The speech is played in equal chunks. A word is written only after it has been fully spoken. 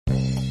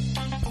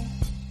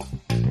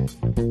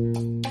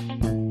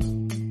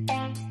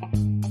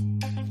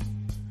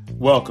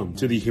Welcome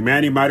to the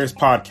Humanity Matters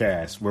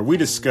podcast, where we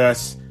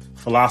discuss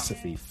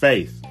philosophy,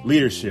 faith,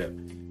 leadership,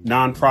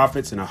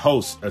 nonprofits, and a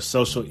host of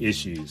social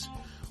issues.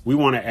 We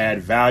want to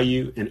add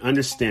value and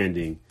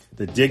understanding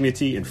the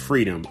dignity and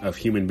freedom of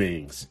human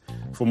beings.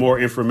 For more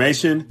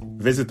information,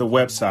 visit the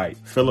website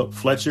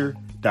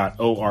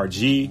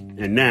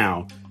philipfletcher.org, and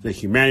now the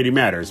Humanity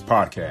Matters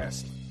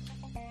podcast.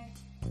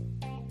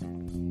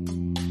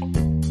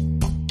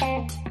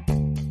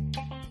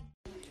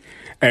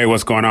 Hey,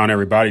 what's going on,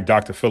 everybody?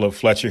 Dr. Philip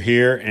Fletcher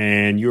here,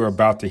 and you're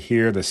about to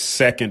hear the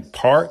second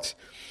part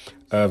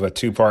of a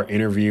two-part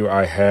interview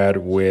I had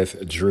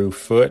with Drew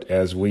Foote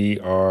as we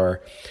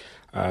are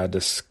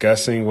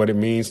discussing what it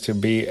means to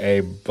be a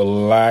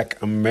Black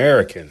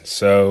American.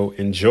 So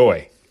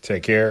enjoy.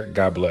 Take care.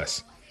 God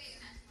bless.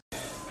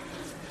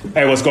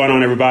 Hey, what's going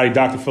on, everybody?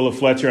 Dr. Philip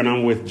Fletcher, and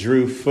I'm with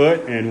Drew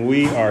Foote, and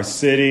we are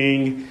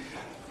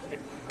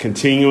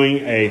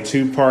continuing a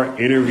two-part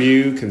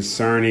interview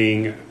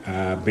concerning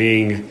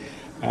being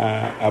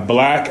a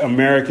Black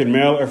American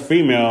male or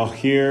female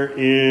here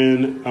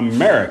in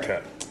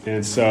America.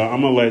 And so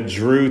I'm going to let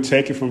Drew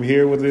take it from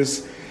here with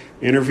this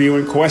interview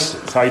and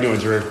questions. How you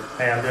doing, Drew?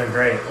 Hey, I'm doing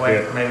great.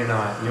 Wait, yeah. Maybe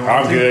not. You want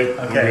I'm to? Good.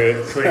 Okay, I'm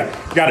good. Sweet.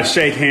 Got to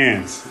shake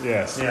hands.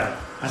 Yes. Yeah.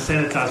 I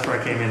sanitized before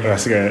I came in here.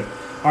 That's good.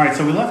 All right,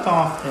 so we left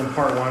off in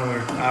part one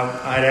where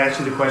I had asked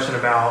you the question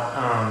about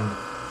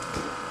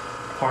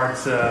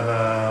parts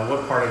of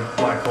what part of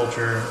Black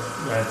culture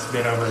that's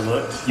been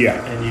overlooked.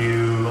 Yeah. And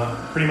you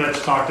pretty much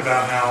talked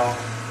about how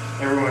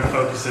everyone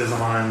focuses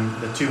on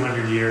the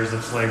 200 years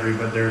of slavery,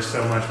 but there's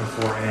so much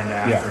before and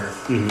after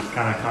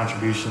kind of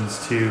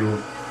contributions to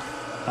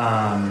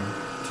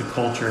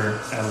culture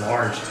at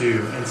large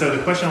too. And so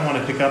the question I want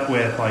to pick up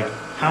with, like,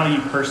 how do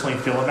you personally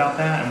feel about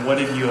that, and what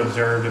have you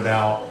observed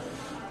about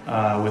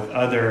with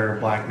other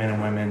Black men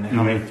and women,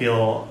 how they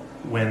feel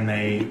when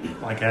they,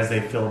 like, as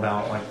they feel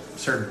about, like,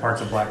 certain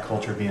parts of Black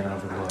culture being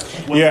overlooked?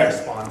 What the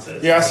response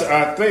is? Yeah, so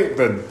I think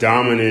the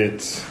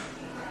dominant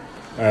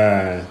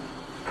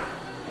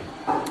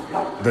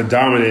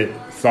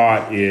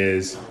thought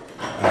is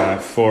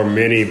for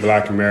many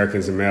Black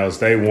Americans and males,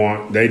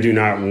 they do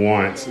not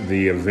want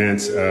the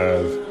events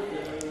of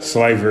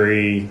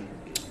slavery,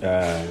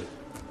 the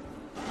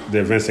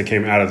events that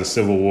came out of the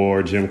Civil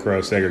War, Jim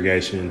Crow,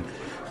 segregation,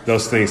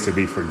 those things to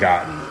be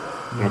forgotten.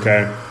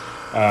 Okay.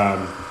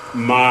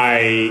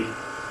 My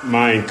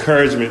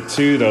encouragement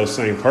to those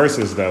same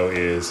persons, though,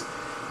 is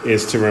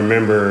to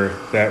remember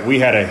that we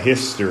had a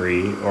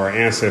history, or our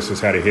ancestors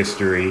had a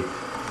history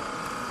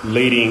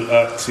leading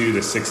up to the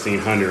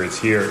 1600s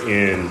here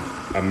in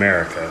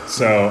America.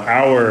 So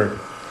our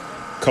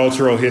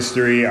cultural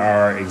history,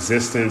 our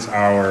existence,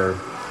 our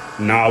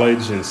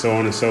knowledge, and so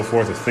on and so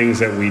forth, the things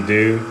that we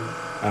do,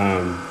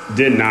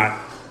 did not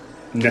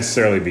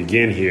necessarily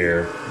begin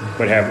here,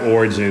 but have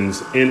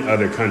origins in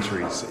other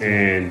countries.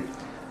 And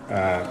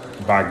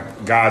by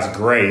God's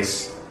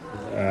grace,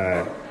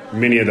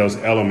 many of those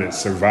elements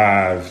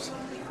survived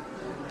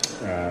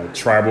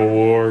tribal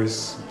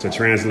wars, the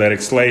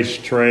transatlantic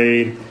slave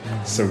trade,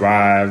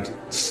 survived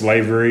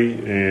slavery,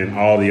 and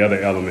all the other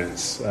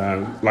elements.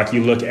 Like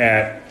you look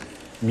at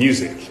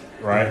music,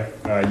 right?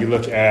 You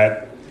look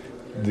at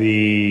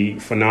the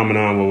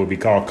phenomenon, what would be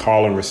called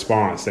call and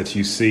response, that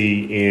you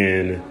see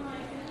in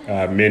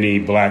many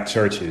Black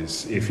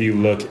churches. If you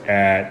look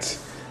at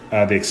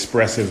the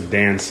expressive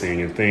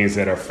dancing and things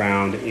that are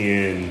found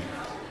in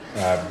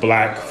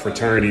Black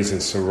fraternities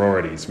and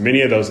sororities,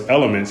 many of those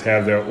elements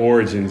have their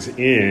origins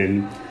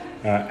in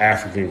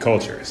African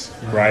cultures,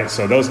 right?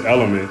 So those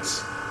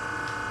elements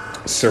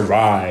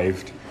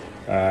survived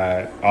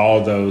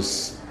all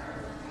those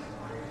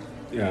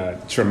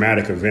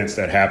traumatic events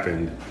that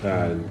happened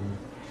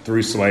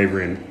through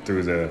slavery and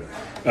through the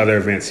other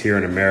events here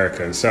in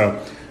America. And so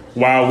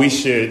while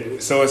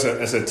it's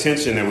a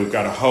tension that we've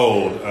got to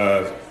hold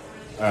of,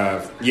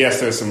 yes,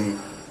 there's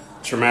some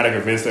traumatic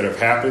events that have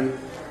happened,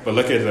 but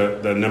look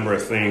at the number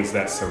of things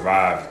that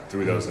survived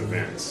through those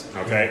events,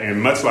 okay? And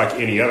much like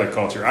any other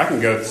culture, I can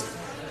go to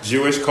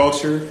Jewish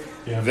culture.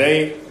 Yeah.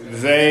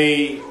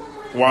 They,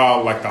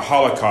 while like the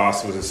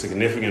Holocaust was a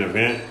significant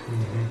event,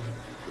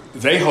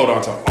 they hold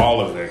on to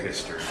all of their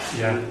history.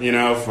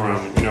 Yeah.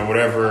 From,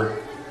 whatever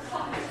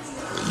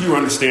you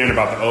understand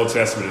about the Old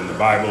Testament and the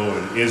Bible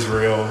and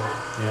Israel,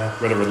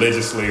 whether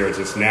religiously or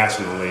just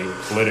nationally,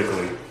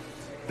 politically,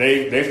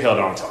 they've held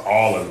on to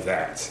all of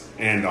that.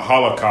 And the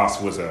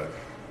Holocaust was a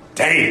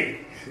dang,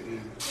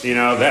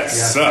 that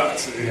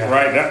sucked,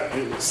 right?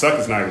 That suck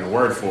is not even a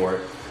word for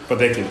it, but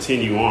they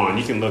continue on.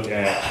 You can look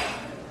at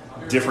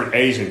different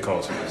Asian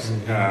cultures,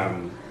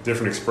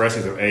 different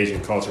expressions of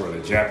Asian culture,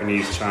 whether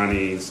Japanese,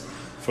 Chinese,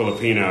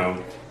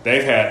 Filipino.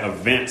 They've had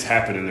events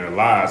happen in their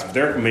lives, but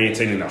they're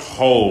maintaining the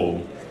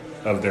whole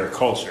of their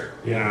culture,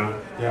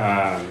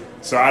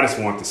 so I just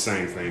want the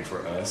same thing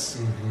for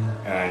us.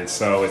 And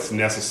so it's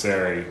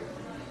necessary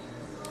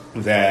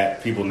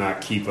that people not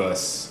keep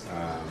us,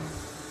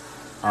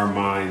 our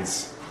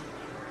minds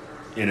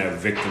in a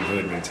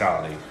victimhood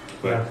mentality,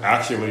 but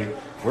actually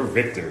we're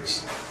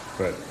victors.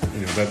 But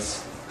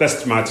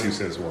that's my 2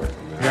 cents worth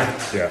on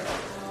that. Yeah.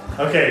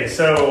 Okay,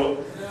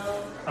 so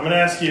I'm going to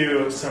ask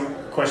you some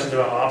questions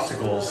about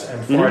obstacles, and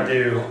before I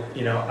do,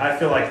 I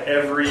feel like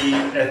every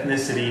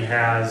ethnicity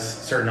has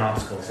certain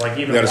obstacles. Like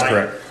even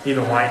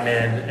white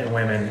men and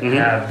women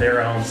have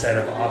their own set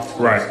of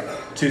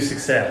obstacles to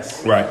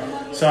success. Right.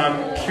 So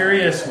I'm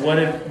curious, what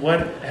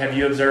have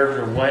you observed,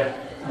 or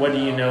what do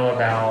you know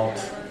about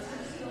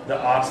the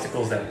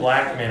obstacles that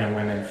black men and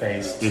women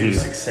face to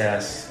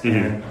success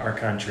in our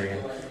country?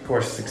 And of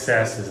course,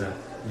 success is a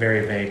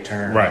very vague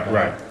term.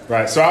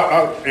 Right. So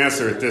I'll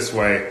answer it this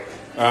way.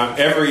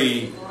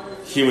 Every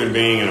human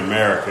being in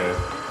America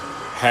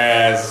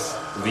has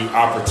the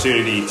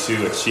opportunity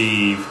to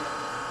achieve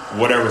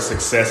whatever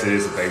success it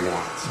is that they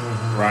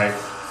want, right?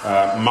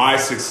 My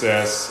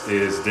success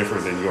is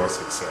different than your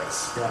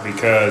success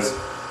because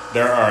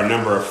there are a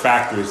number of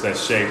factors that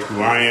shape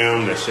who I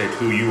am, that shape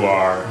who you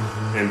are,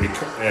 and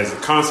as a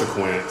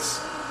consequence,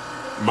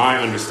 my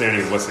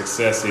understanding of what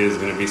success is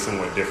going to be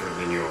somewhat different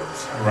than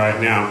yours. Right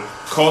now,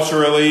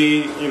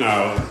 culturally,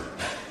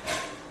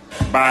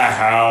 buy a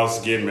house,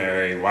 get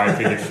married, white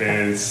picket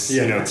fence,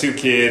 2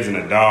 kids and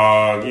a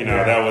dog.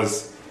 That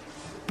was,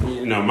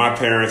 my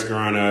parents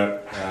growing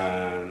up.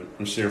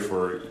 I'm sure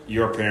for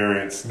your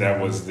parents,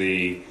 that was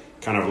the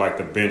kind of like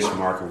the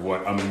benchmark of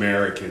what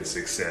American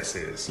success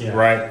is,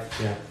 right?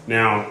 Yeah.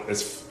 Now,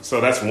 so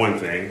that's one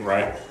thing,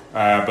 right?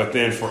 But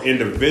then for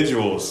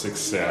individual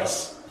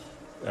success,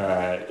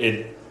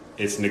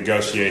 it's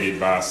negotiated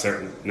by a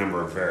certain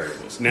number of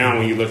variables. Now,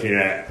 when you're looking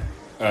at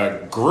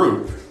a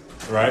group,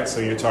 right? So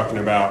you're talking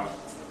about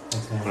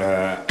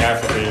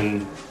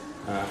African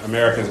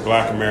Americans,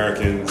 Black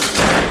Americans,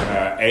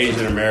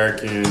 Asian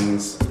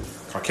Americans,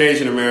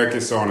 Caucasian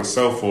Americans, so on and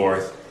so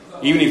forth.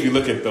 Even if you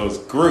look at those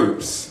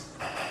groups,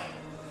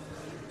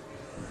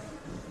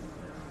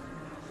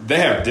 they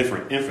have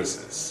different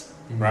emphasis,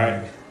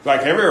 right?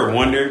 Like, have you ever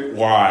wondered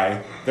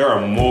why there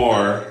are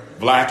more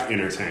Black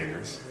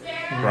entertainers,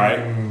 right,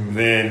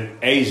 than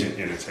Asian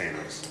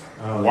entertainers?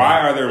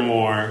 Why are there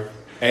more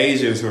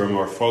Asians who are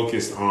more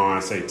focused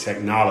on, say,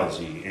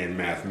 technology and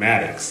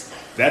mathematics?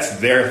 That's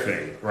their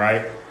thing,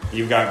 right?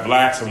 You've got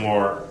Blacks who are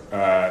more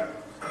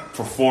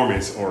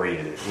performance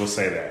oriented, we'll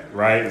say that,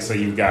 right? And so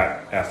you've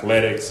got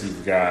athletics,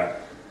 you've got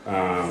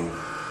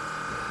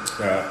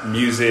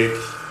music,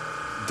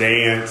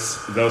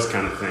 dance, those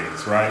kind of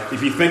things, right?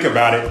 If you think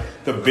about it,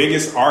 the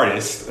biggest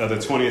artists of the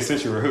 20th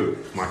century were who?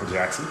 Michael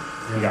Jackson.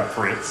 You got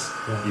Prince.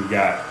 You've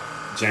got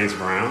James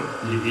Brown.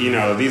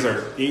 These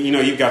are,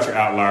 you've got your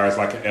outliers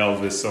like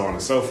Elvis, so on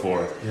and so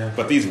forth.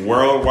 But these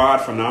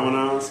worldwide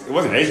phenomenons, it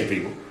wasn't Asian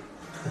people.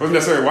 It wasn't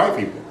necessarily white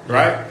people,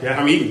 right?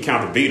 I mean, you can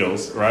count the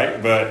Beatles,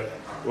 right? But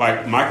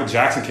like Michael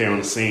Jackson came on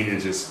the scene and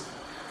just,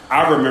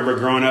 I remember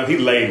growing up, he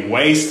laid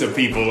waste to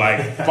people,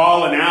 like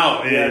falling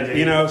out.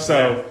 And,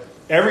 so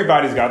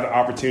everybody's got the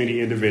opportunity,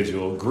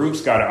 individual.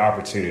 Groups got an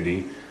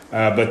opportunity.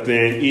 But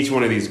then each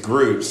one of these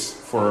groups,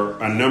 for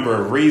a number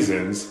of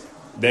reasons,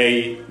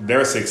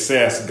 their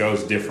success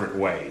goes different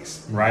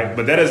ways, right?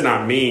 But that does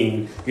not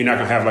mean you're not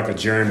going to have like a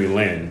Jeremy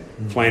Lin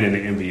playing in the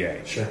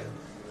NBA. Sure.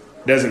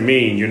 Doesn't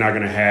mean you're not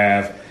going to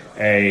have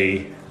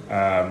a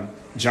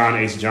John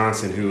H.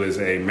 Johnson, who is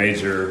a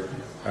major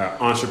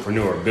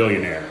entrepreneur,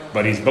 billionaire.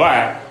 But he's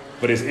Black,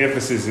 but his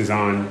emphasis is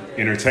on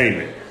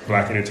entertainment.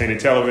 Black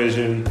Entertainment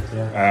Television,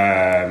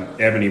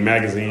 Ebony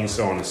Magazine,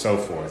 so on and so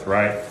forth,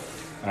 right?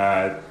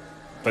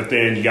 But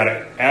then you got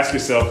to ask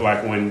yourself,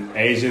 like, when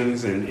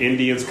Asians and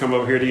Indians come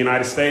over here to the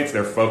United States,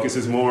 their focus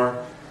is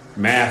more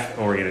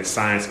math-oriented,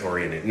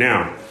 science-oriented.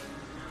 Now,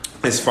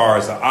 as far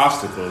as the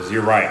obstacles,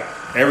 you're right.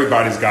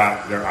 Everybody's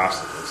got their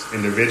obstacles,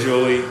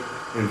 individually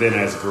and then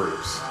as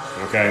groups,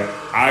 okay?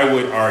 I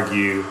would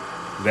argue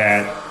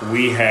that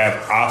we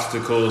have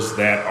obstacles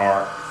that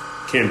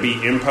can be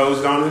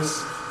imposed on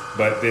us,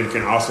 but then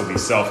can also be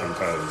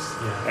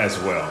self-imposed as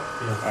well.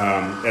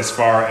 As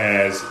far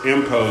as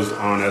imposed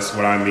on us,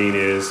 what I mean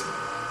is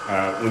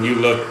when you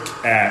look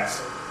at,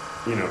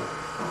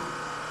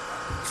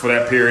 for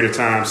that period of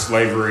time,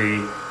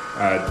 slavery,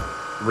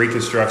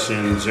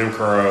 Reconstruction, Jim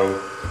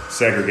Crow,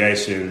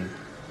 segregation,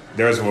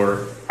 those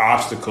were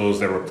obstacles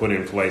that were put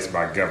in place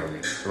by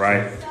government,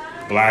 right?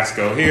 Blacks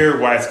go here,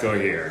 whites go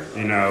here.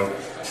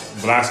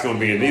 Blacks going to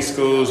be in these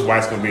schools,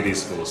 whites going to be in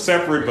these schools,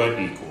 separate but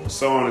equal,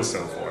 so on and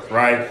so forth,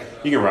 right?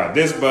 You can ride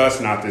this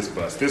bus, not this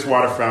bus, this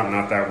water fountain,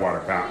 not that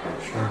water fountain.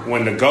 Sure.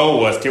 When the goal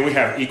was, can we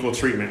have equal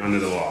treatment under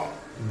the law,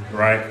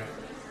 right?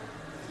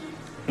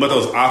 But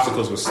those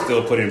obstacles were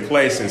still put in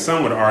place, and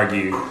some would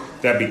argue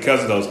that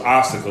because of those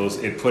obstacles,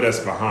 it put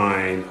us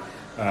behind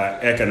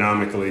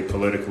economically,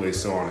 politically,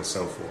 so on and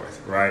so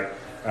forth, right?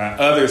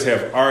 Others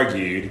have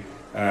argued,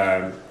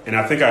 and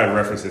I think I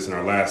referenced this in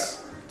our last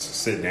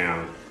sit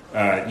down,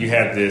 you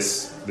had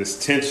this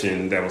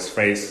tension that was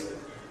faced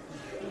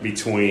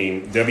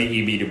between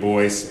W.E.B. Du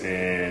Bois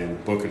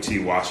and Booker T.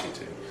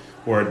 Washington,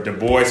 where Du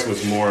Bois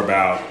was more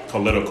about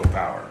political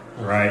power,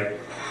 right?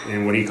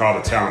 And what he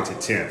called the talented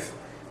 10th.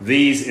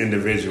 These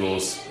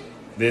individuals,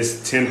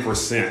 this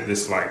 10%,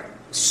 this like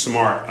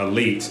smart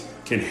elite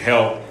can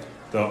help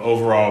the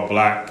overall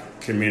black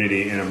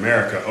community in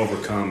America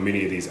overcome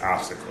many of these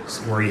obstacles.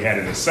 Where he had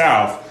in the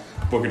South,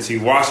 Booker T.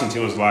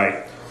 Washington was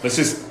like, let's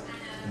just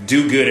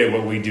do good at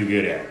what we do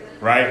good at,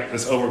 right?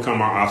 Let's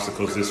overcome our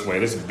obstacles this way.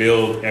 Let's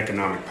build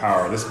economic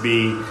power. Let's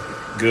be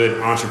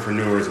good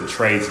entrepreneurs and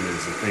tradesmen and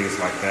things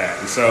like that.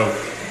 And so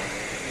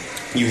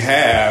you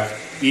have,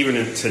 even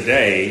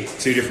today,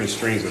 two different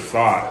streams of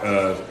thought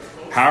of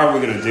how are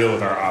we going to deal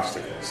with our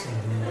obstacles,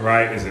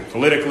 right? Is it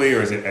politically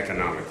or is it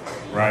economically,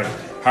 right?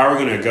 How are we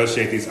going to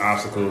negotiate these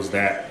obstacles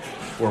that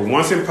were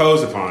once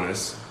imposed upon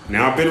us,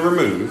 now have been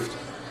removed,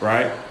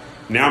 right?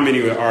 Now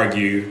many would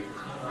argue,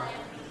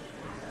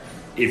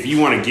 if you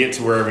want to get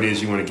to wherever it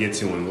is you want to get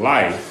to in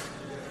life,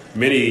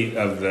 many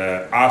of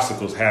the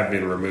obstacles have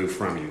been removed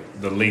from you,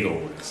 the legal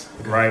ones,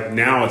 right?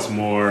 Now it's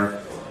more,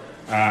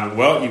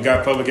 well, you've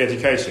got public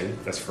education,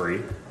 that's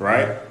free,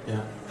 right?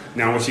 Yeah.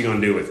 Now what you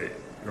going to do with it,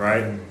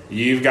 right?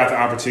 You've got the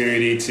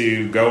opportunity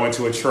to go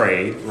into a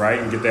trade, right,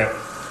 and get that,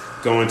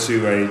 going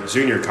to a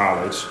junior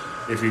college,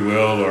 if you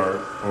will, or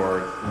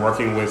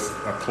working with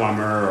a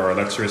plumber or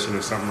electrician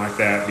or something like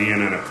that, being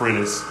an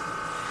apprentice.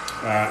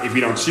 If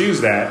you don't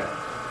choose that,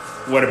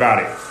 what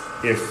about it?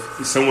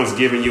 If someone's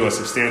giving you a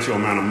substantial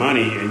amount of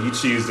money and you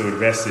choose to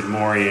invest it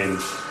more in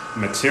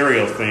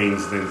material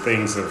things than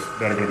things that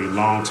are going to be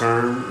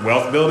long-term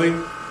wealth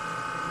building,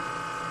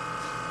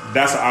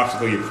 that's an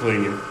obstacle you're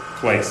putting in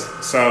place.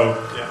 So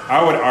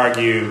I would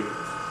argue,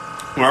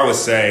 or I would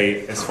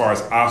say, as far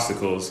as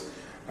obstacles,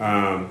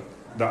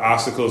 the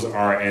obstacles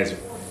are as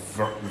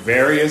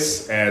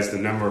various as the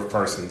number of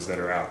persons that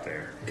are out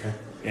there. Okay.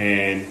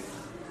 And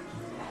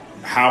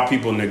how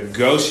people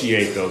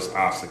negotiate those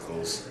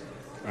obstacles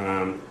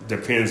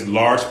depends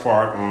large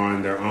part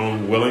on their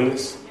own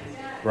willingness,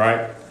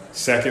 right?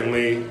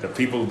 Secondly, the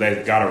people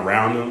that got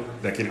around them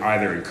that can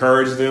either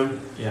encourage them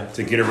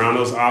to get around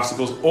those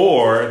obstacles,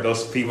 or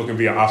those people can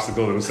be an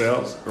obstacle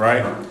themselves,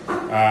 right?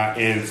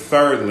 And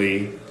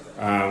thirdly,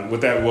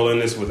 with that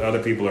willingness with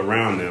other people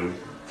around them,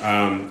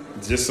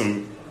 just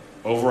some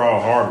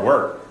overall hard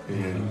work.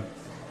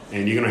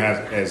 And you're going to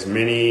have as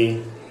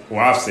many, well,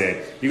 I've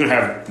said, you're going to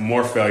have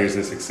more failures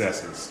than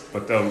successes.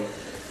 But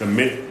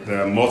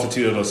the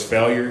multitude of those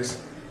failures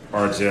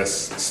are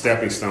just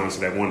stepping stones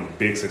to that one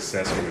big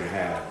success you're going to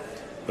have.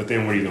 But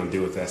then what are you going to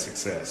do with that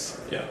success?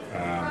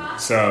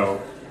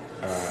 So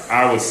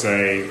I would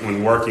say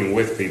when working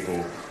with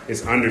people,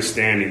 it's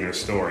understanding their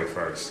story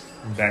first,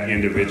 that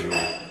individual.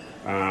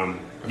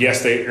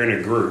 Yes, they're in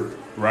a group,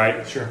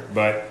 right? Sure.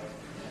 But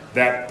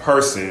that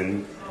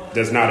person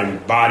does not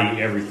embody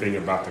everything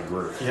about the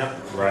group,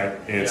 right?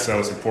 And so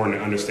it's important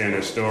to understand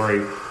their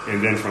story,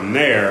 and then from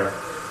there,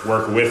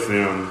 work with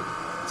them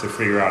to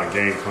figure out a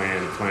game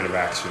plan, a plan of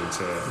action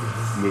to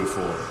move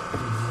forward.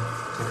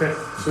 Okay,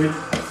 sweet.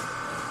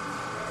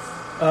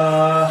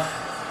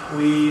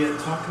 We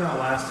talked about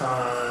last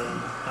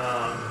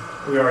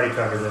time, we already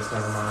covered this,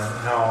 never mind,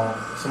 how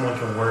someone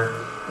can work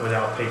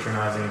without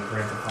patronizing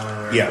parental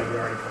time. We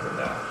already covered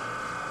that.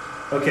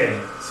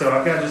 Okay, so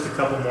I've got just a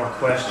couple more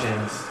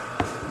questions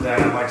that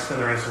I'd like to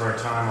spend the rest of our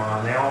time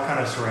on. They all kind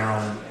of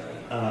surround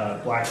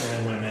black men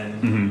and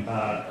women,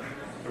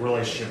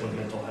 relationship with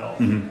mental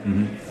health.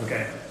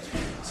 Okay,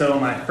 so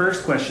my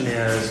first question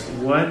is,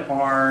 what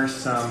are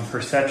some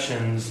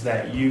perceptions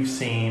that you've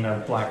seen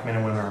of black men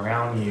and women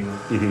around you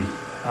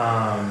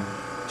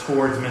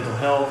towards mental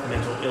health,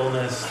 mental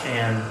illness,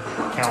 and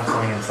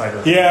counseling and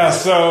psychotherapy? Yeah,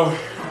 so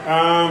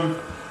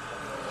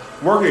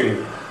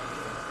working,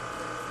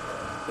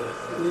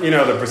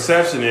 the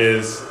perception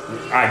is,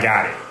 I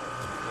got it,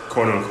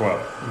 quote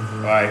unquote.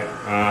 Like,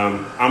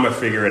 I'm going to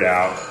figure it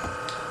out.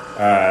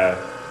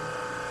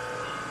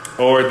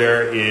 Or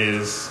there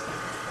is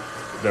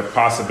the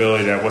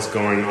possibility that what's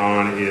going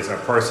on is a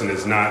person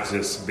is not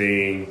just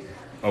being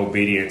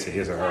obedient to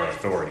his or her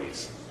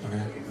authorities,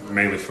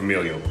 mainly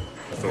familial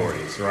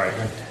authorities, right?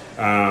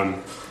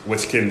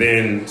 Which can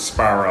then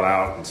spiral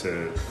out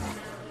into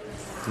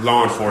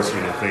law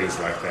enforcement and things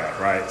like that,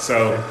 right?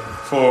 So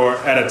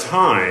at a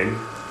time,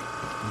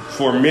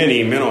 for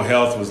many, mental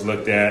health was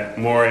looked at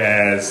more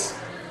as,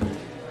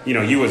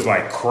 you was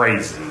like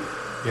crazy.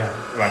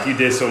 Like you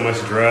did so much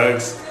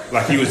drugs,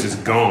 like you was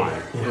just gone,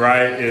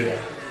 right?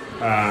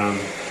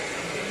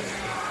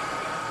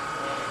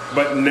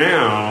 But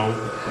now,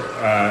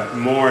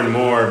 more and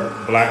more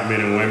black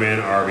men and women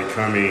are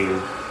becoming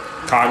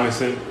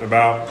cognizant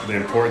about the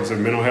importance of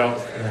mental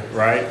health,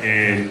 right?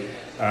 And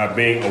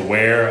being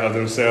aware of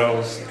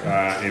themselves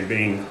and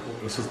being,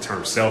 what's the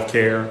term,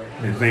 self-care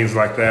and things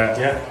like that.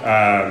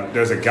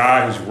 There's a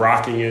guy who's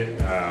rocking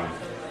it.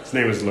 His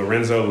name is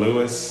Lorenzo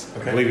Lewis.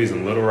 I believe he's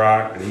in Little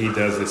Rock, and he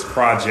does this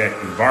project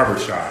in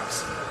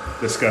barbershops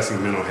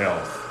discussing mental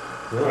health.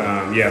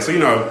 Really? So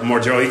more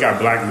generally, you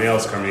got black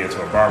males coming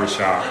into a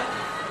barbershop,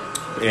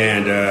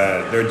 and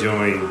they're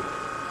doing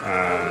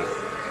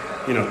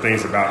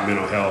things about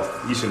mental health.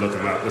 You should look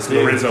him up. It's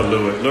Lorenzo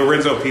Lewis.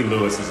 Lorenzo P.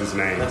 Lewis is his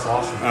name. That's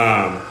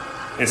awesome.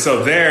 And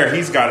so there,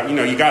 he's got,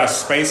 you got a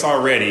space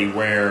already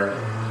where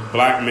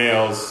black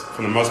males,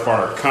 for the most part,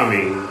 are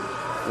coming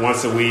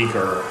once a week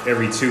or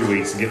every 2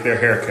 weeks to get their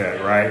hair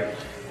cut, right?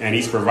 And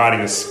he's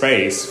providing a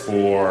space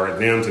for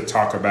them to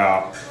talk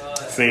about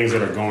things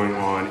that are going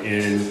on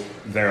in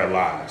their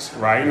lives,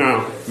 right?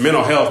 Now,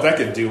 mental health, that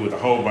could do with a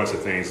whole bunch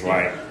of things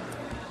like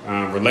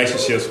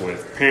relationships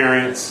with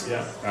parents,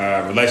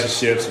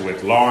 relationships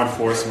with law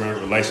enforcement,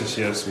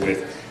 relationships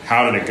with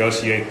how to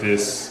negotiate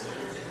this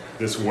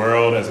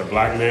world as a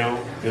black male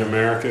in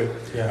America.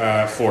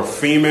 For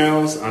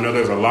females, I know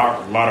there's a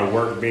lot of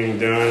work being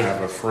done. I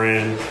have a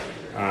friend,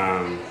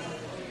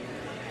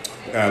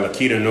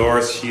 Lakita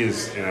Norris. She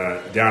is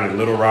down in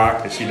Little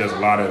Rock, and she does a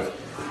lot of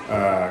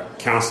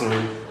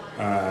counseling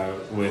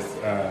with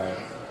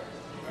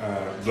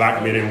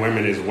black men and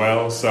women as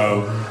well.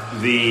 So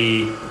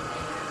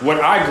what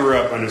I grew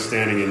up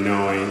understanding and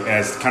knowing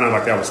as kind of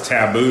like that was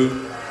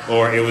taboo,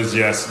 or it was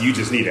just, you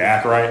just need to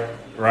act right,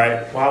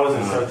 right? Why was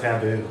it so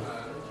taboo?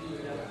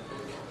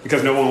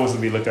 Because no one wants to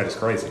be looked at as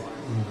crazy.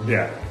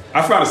 Yeah.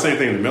 I found the same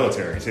thing in the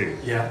military too.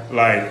 Yeah.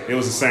 Like, it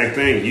was the same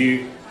thing.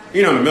 You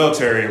know, in the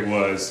military it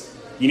was,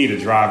 you need to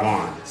drive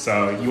on.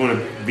 So you want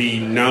to be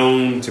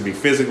known to be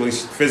physically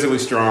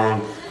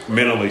strong,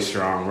 mentally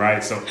strong,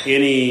 right? So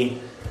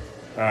any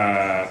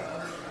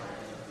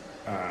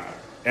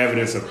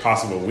evidence of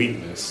possible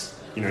weakness,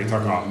 you know, you're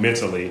talking about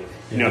mentally,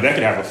 you know, that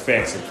could have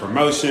effects in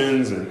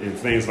promotions and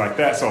things like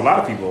that. So a lot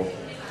of people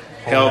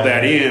held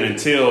that in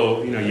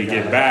until, you know, you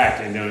get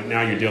back, and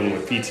now you're dealing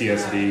with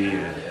PTSD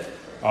and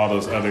all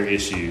those other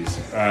issues.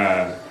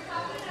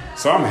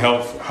 So I'm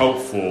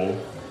hopeful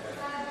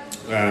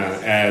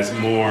as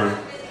more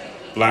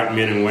black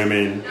men and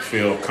women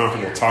feel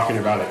comfortable talking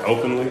about it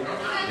openly.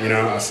 You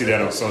know, I see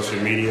that on social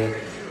media.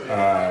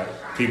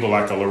 People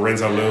like a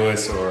Lorenzo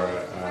Lewis or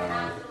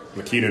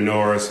Lakita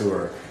Norris, who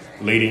are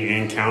leading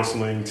in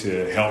counseling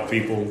to help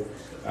people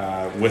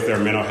with their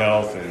mental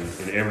health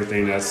and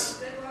everything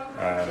that's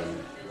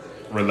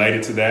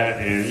related to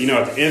that. And, you know,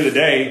 at the end of the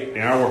day,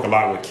 and I work a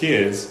lot with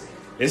kids,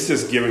 it's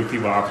just giving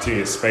people opportunity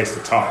and space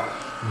to talk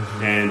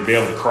and be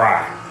able to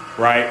cry,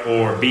 right?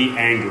 Or be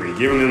angry,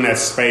 giving them that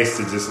space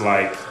to just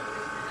like,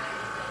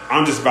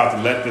 I'm just about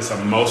to let this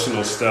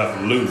emotional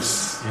stuff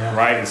loose,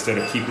 right? Instead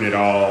of keeping it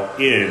all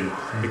in,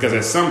 because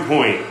at some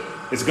point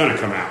it's going to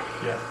come out,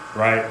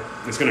 right?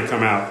 It's going to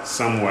come out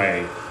some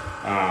way.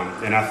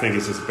 And I think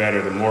it's just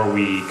better the more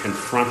we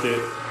confront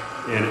it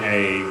in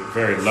a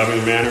very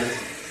loving manner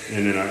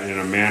and in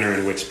a manner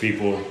in which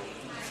people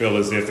feel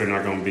as if they're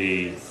not going to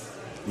be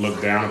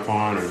looked down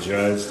upon or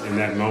judged in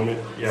that moment,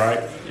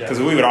 right? Because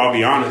we would all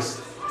be honest,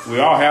 we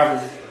all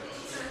have them.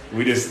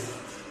 We just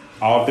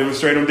all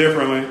demonstrate them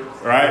differently,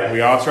 right?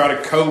 We all try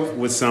to cope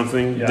with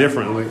something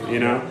differently, you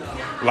know?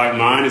 Like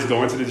mine is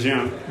going to the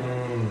gym,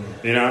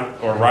 you know,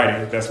 or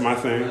writing. That's my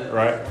thing,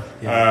 right?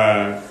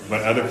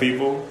 But other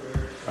people,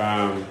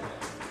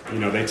 you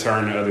know, they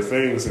turn to other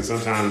things, and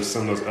sometimes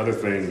some of those other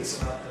things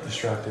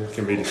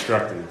can be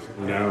destructive,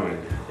 you know?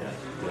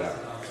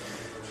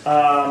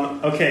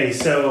 And, okay,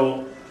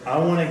 so I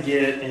want to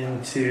get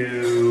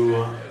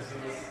into,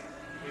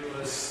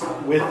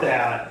 with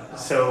that,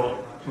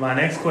 so my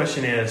next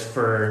question is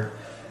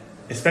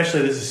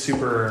especially this is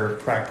super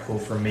practical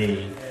for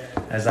me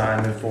as I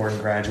move forward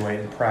and graduate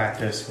and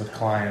practice with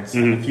clients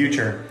in the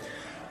future.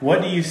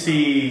 What do you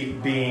see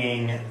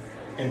being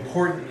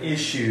important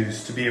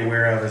issues to be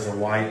aware of as a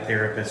white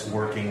therapist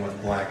working with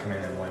black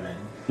men and women?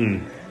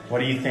 What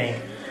do you think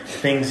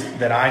things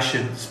that I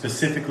should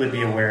specifically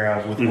be aware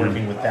of with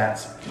working with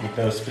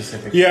those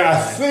specific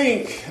clients? I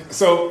think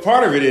so.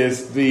 Part of it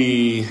is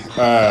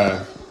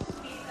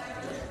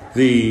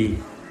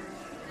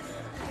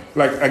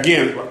like,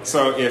 again,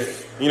 so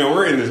if, you know,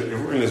 we're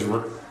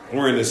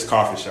in this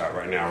coffee shop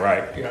right now,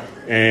 right?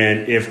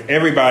 And if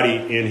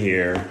everybody in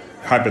here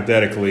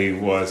hypothetically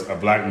was a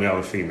black male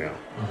and female,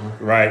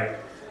 right?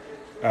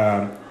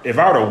 If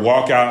I were to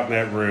walk out in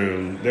that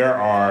room, there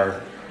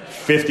are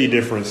 50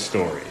 different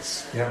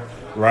stories.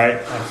 Right?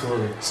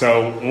 Absolutely.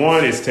 So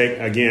one is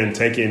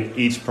taking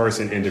each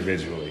person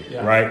individually,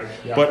 right?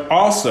 But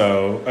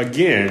also,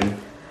 again,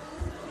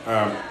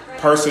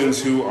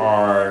 persons who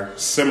are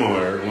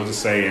similar, we'll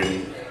just say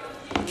in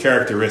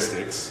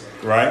characteristics,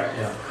 right?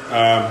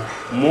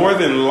 More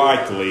than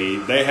likely,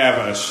 they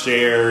have a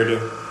shared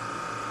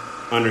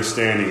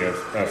understanding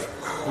of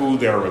who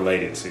they're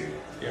related to,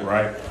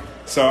 right?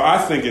 So I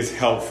think it's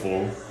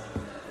helpful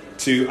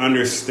to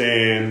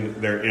understand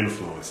their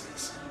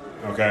influences,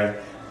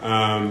 okay?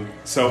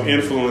 So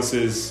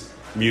influences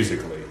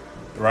musically,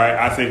 right?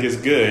 I think it's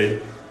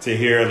good to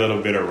hear a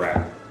little bit of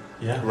rap,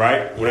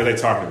 right? What are they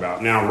talking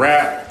about? Now,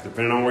 rap,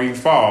 depending on where you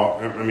fall,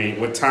 I mean,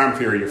 what time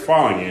period you're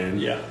falling in,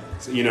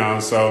 you know,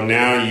 so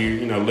now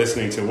you know,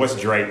 listening to what's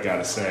Drake got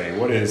to say,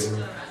 what is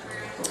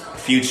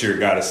Future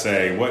got to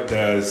say, what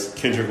does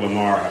Kendrick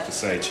Lamar have to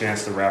say,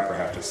 Chance the Rapper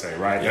have to say,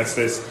 right? That's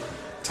this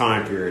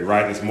time period,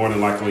 right? It's more than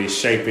likely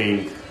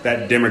shaping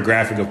that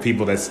demographic of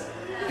people that's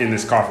in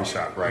this coffee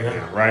shop right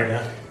now,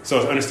 right? So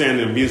it's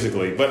understanding them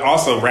musically, but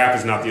also rap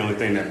is not the only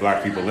thing that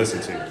black people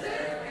listen to,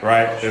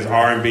 right? There's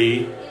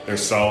R&B,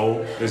 there's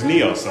soul, there's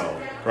neo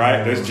soul,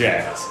 right? There's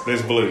jazz,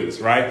 there's blues,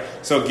 right?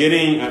 So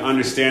getting an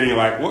understanding of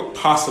like what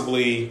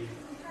possibly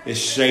is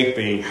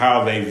shaping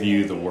how they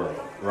view the world,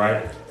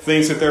 right?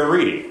 Things that they're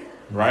reading,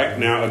 right?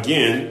 Now,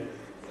 again,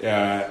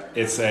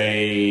 it's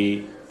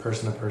a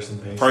person-to-person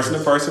basis.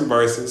 Person-to-person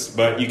basis,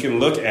 but you can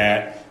look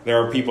at, there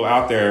are people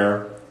out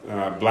there,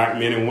 black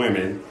men and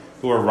women,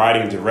 who are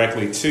writing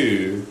directly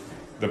to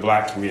the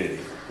black community,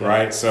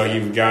 right? So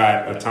you've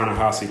got a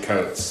Ta-Nehisi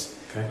Coates,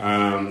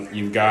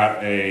 you've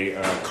got a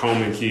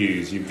Coleman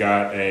Hughes, you've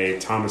got a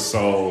Thomas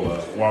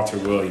Sowell, Walter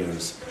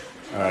Williams,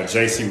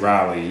 J.C.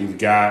 Riley, you've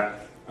got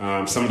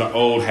some of the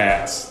old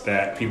hats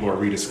that people are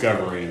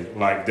rediscovering,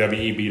 like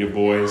W.E.B. Du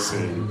Bois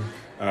and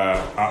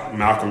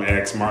Malcolm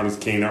X, Martin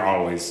Luther King. They're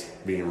always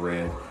being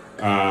read.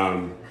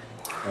 And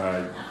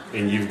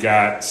you've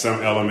got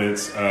some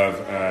elements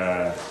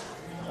of,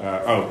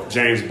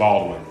 James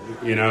Baldwin.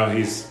 You know,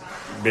 he's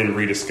been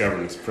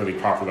rediscovered. It's pretty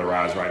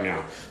popularized right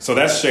now. So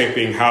that's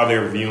shaping how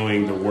they're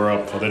viewing the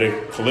world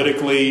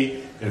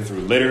politically and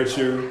through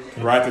literature,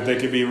 right, that they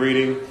could be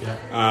reading.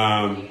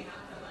 Yeah.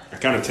 I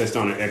kind of touched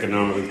on it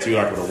economically too,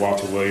 like with a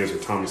Walter Williams or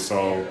Thomas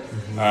Sowell.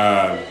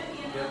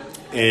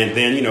 And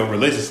then, you know,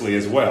 religiously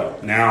as well.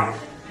 Now,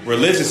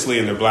 religiously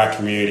in the black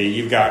community,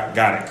 you've got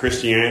it,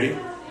 Christianity,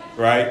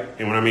 right?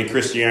 And when I mean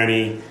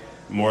Christianity,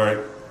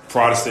 more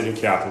Protestant and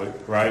Catholic,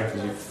 right?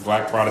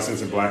 Black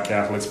Protestants and black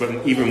Catholics,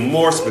 but even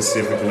more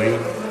specifically,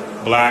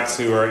 blacks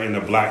who are in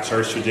the black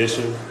church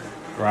tradition,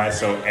 right?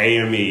 So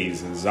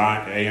AMEs and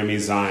AME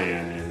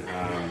Zion and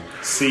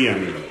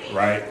CME,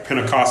 right?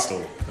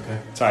 Pentecostal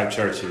type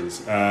churches.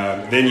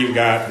 Then you've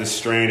got this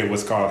strain of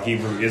what's called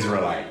Hebrew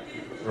Israelite,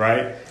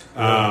 right?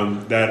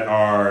 That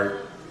are,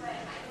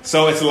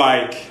 so it's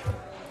like,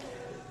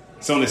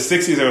 so in the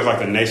 60s there was like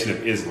the Nation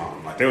of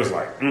Islam, like they was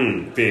like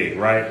big,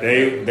 right?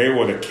 They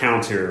were the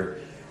counter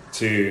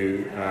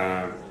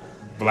to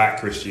black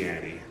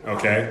Christianity.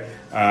 Okay,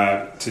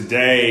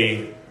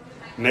 today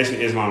Nation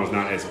of Islam is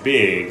not as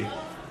big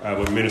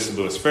with Minister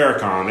Louis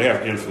Farrakhan. They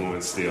have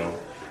influence still,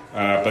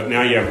 but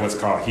now you have what's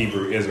called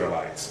Hebrew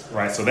Israelites,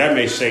 right? So that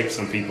may shape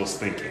some people's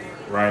thinking,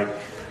 right?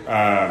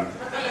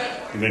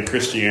 And then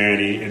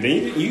Christianity, and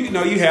then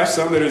you have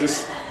some that are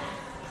just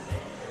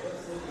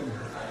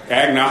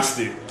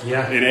agnostic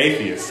and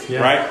atheist,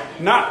 right?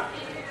 Not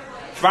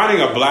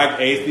finding a black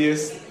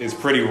atheist is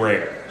pretty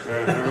rare,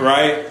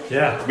 right?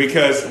 Yeah.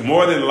 Because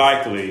more than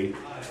likely,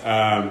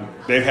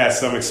 they've had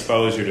some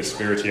exposure to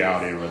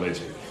spirituality and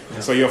religion. Yeah.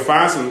 So you'll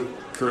find some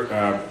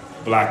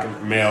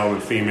black male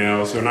and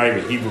females who are not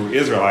even Hebrew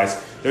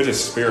Israelites. They're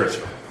just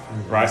spiritual,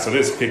 right? So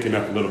they're just picking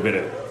up a little bit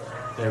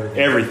of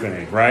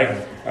everything,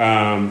 right?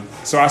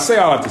 So I say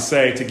all I have to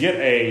say, to get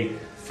a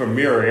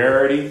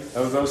familiarity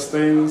of those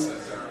things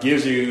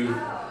gives you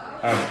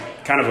a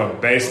kind of a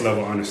base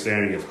level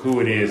understanding of who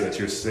it is that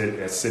you're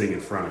sitting in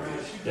front of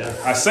you. Yeah.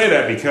 I say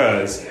that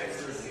because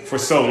for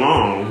so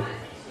long,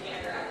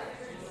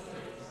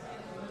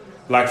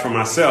 like for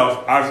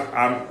myself,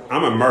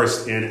 I'm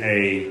immersed in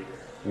a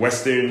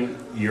Western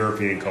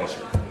European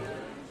culture.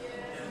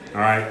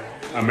 All right,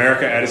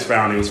 America at its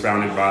founding was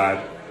founded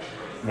by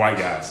white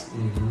guys,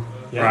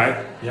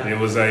 right? Yeah. It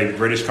was a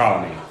British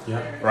colony,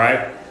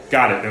 right?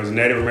 Got it. There was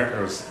Native Americans,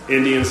 there was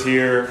Indians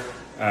here,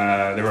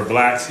 there were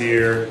blacks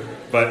here,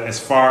 but as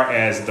far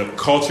as the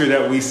culture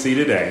that we see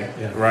today,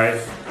 right,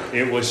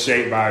 it was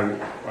shaped by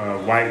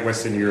white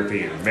Western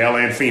European, male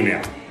and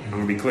female. I'm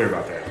going to be clear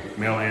about that,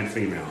 male and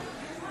female.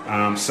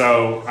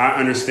 So I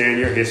understand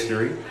your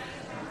history,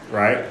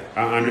 right?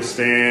 I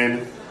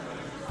understand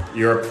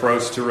your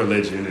approach to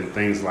religion and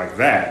things like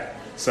that.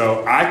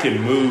 So I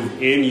can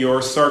move in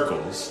your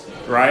circles,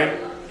 right,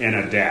 and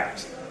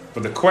adapt.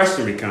 But the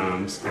question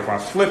becomes, if I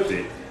flipped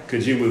it,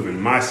 could you move in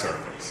my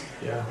circles?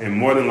 Yeah. And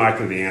more than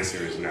likely the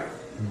answer is no,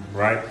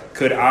 right?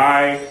 Could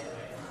I,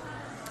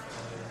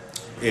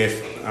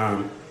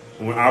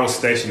 when I was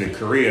stationed in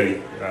Korea,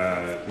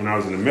 when I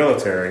was in the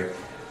military,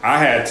 I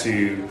had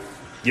to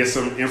get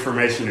some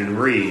information and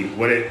read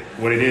what it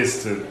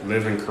is to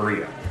live in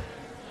Korea.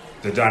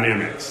 The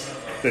dynamics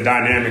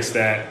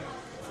that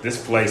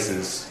this place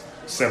is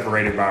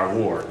separated by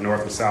war,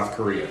 North and South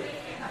Korea.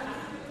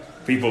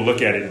 People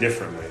look at it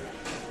differently.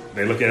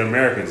 They look at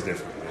Americans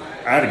differently.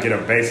 I had to get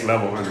a base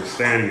level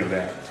understanding of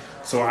that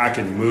so I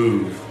can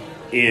move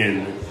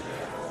in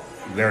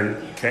their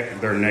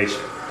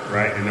nation,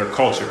 right, and their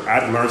culture. I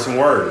had to learn some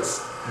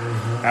words.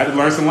 I had to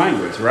learn some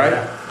language, right?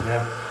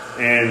 Yeah.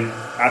 And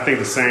I think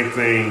the same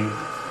thing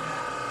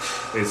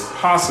is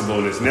possible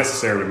and is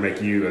necessary to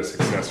make you a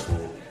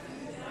successful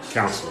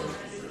counselor.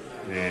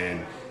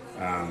 And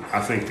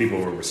I think people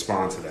will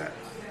respond to that,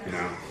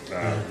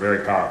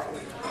 very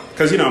powerfully.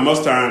 Because,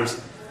 most times,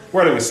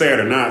 whether we say it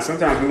or not,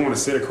 sometimes we want to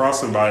sit across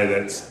somebody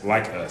that's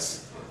like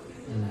us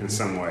in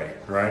some way,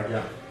 right?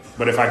 Yeah.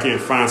 But if I can't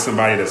find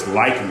somebody that's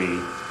like me,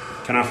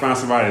 can I find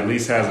somebody that at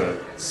least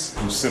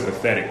who's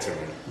sympathetic to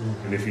me?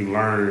 And if you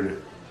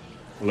learn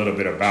a little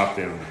bit about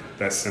them,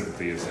 that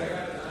sympathy is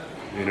there,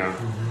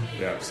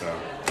 Yeah, so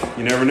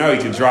you never know.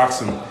 You can drop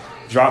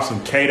drop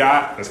some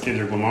K-Dot, that's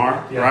Kendrick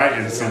Lamar, right?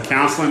 And some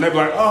counseling, they'd be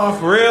like, oh,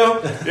 for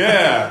real?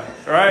 Yeah,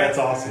 right? That's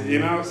awesome. You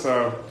know,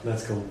 so.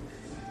 That's cool.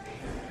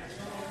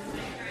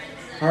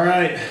 All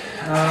right.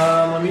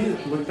 Let me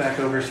look back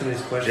over some of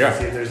these questions,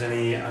 see if there's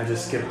any I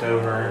just skipped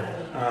over.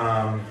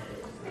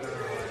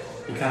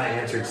 You kind of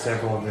answered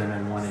several of them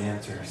in one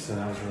answer, so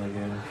that was really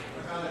good.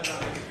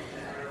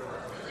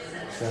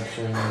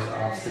 Exceptions,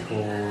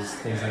 obstacles,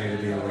 things I need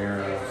to be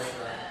aware of.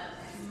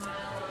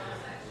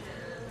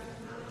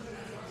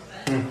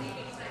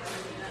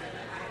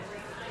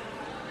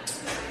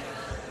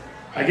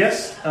 I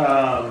guess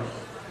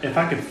if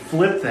I could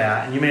flip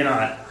that, and we may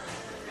not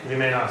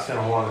spend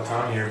a lot of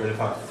time here, but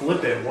if I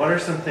flip it, what are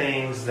some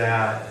things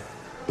that,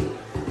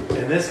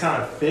 and this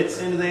kind of fits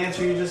into the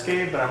answer you just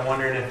gave, but I'm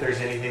wondering if there's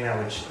anything that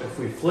would, if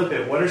we flip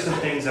it, what are some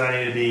things that I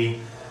need to be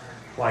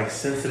like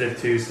sensitive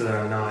to so that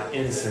I'm not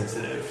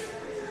insensitive?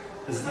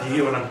 Do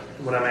you get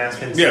what I'm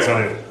asking? Yes,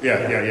 I do.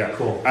 Yeah.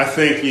 Cool. I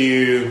think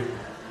you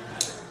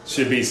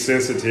should be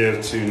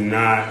sensitive to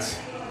not,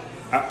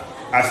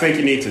 I think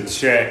you need to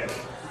check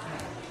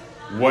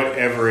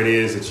whatever it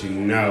is that you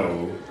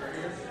know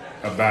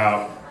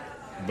about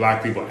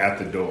black people at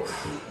the door,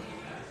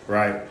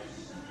 right?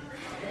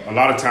 A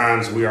lot of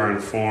times we are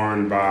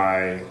informed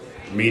by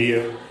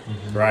media,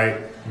 right?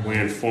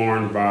 We're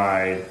informed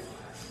by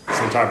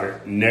some type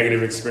of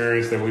negative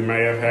experience that we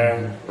may have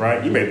had,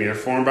 right? You may be we're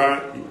informed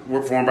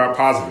by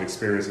positive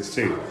experiences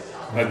too.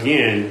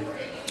 Again,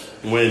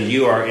 when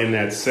you are in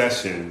that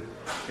session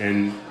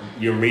and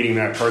you're meeting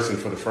that person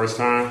for the first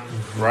time,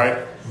 right?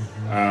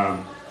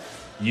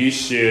 You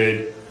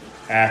should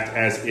act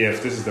as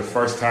if this is the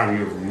first time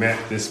you've met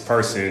this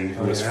person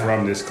who is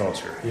from this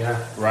culture,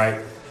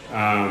 right?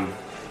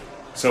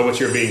 So what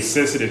you're being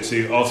sensitive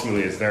to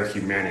ultimately is their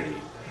humanity.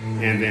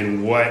 And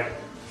then what,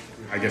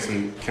 I guess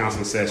in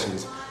counseling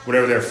sessions,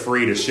 whatever they're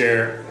free to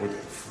share,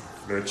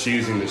 they're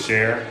choosing to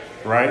share,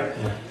 right?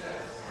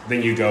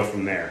 Then you go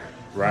from there,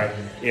 right?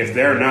 If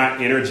they're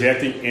not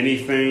interjecting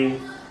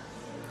anything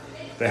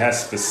that has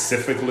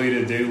specifically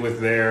to do with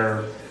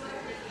their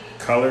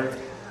color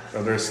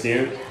of their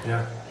skin,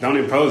 don't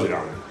impose it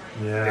on them.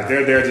 If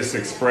they're there just to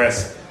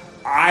express,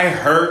 I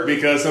hurt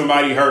because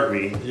somebody hurt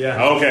me,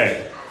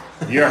 okay,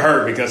 you're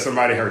hurt because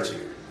somebody hurt you.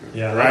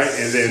 Right?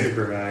 And then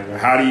super valuable.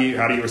 how do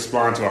you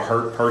respond to a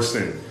hurt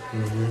person?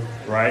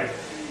 Right?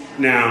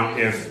 Now,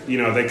 if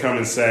they come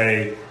and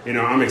say,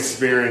 I'm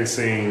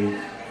experiencing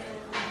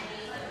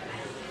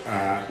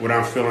what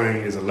I'm feeling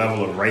is a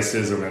level of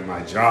racism at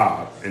my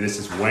job, and this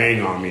is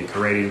weighing on me,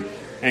 creating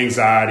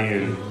anxiety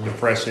and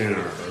depression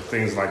or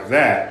things like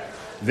that,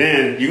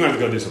 then you're going to have to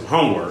go do some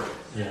homework.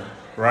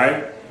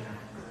 Right?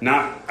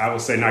 I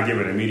would say not give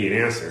an immediate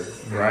answer,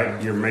 right?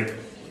 You're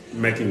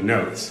making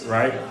notes,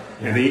 right?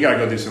 And then you got to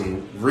go do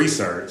some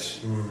research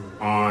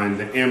on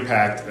the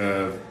impact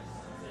of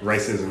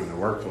racism in the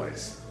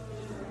workplace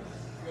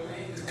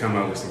to come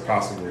up with some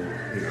possible,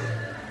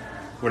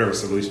 whatever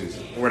solutions,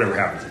 whatever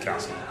happens in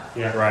counseling,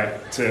 right?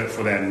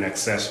 For that next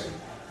session.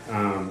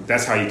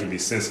 That's how you can be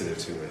sensitive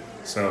to it.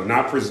 So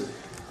not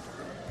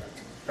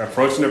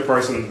approaching the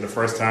person the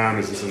first time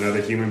is just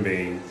another human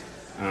being.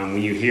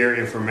 When you hear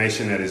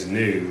information that is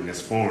new and is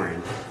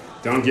foreign,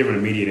 don't give an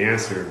immediate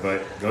answer,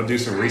 but go do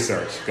some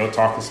research. Go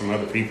talk to some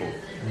other people,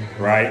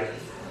 right?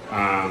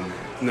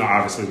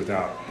 Obviously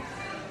without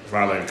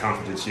violating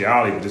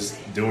confidentiality, but just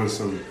doing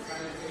some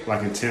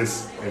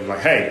intense and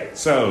hey,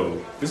 so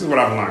this is what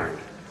I've learned.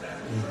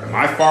 Am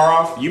I far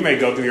off? You may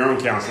go through your own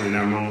counseling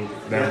in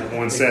that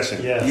one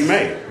session. You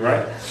may,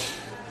 right?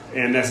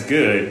 And that's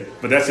good,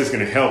 but that's just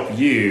going to help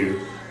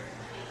you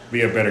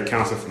be a better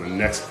counselor for the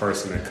next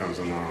person that comes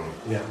along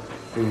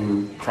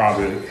who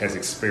probably has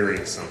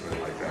experienced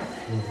something like that,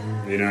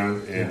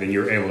 and then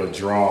you're able to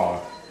draw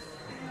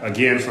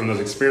again from those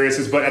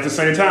experiences, but at the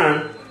same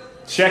time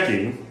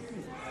checking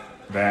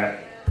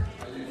that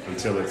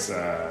until it's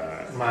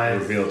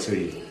revealed to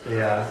you.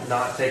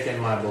 Not taking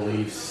my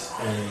beliefs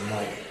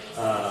and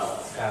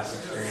past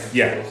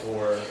experiences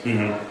or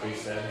like we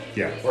said,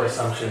 or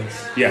assumptions.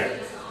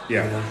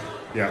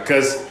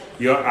 Because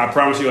I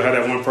promise you'll have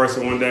that one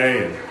person one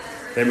day and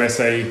they may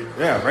say,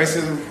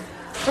 racism,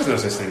 there's no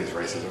such thing as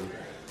racism,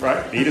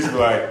 right? And you just be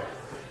like,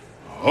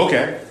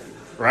 okay,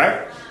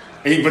 right?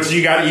 But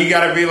you got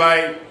to be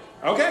like,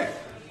 okay,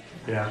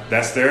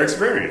 that's their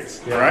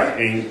experience,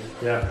 right?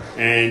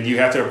 And you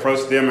have to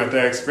approach them at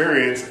their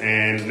experience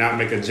and not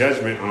make a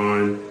judgment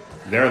on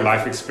their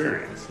life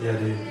experience.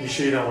 Dude. You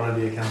sure you don't want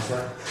to be a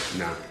counselor?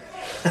 No.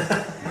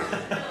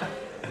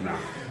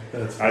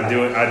 I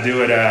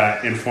do it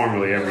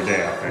informally every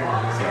day, I think.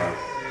 So.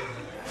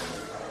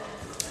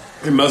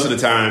 And most of the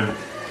time,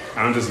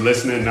 I'm just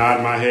listening,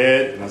 nodding my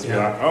head, and I'll be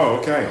like, oh,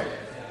 okay.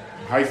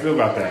 How you feel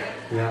about that?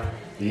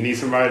 You need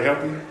somebody to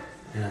help you?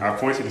 I'll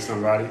point you to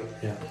somebody.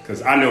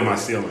 Because I know my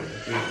ceiling,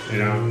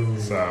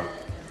 So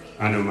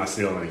I know my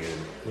ceiling.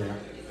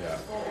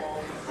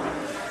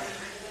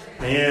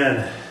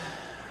 Man,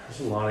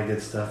 there's a lot of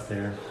good stuff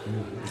there.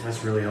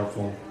 That's really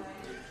helpful.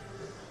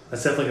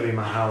 That's definitely going to be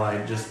my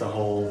highlight, just the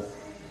whole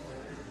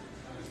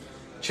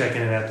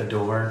checking it at the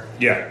door.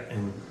 Yeah.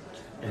 And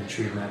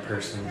treating that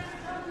person,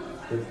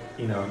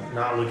 you know,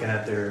 not looking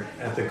at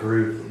the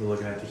group, but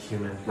looking at the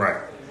human.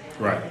 Right.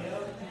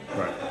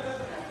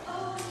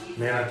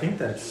 Man, I think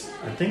that's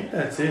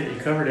it. You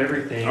covered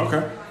everything.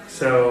 Okay.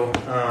 So,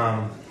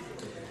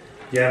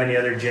 do you have any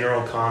other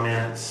general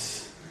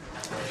comments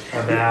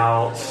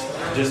about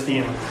do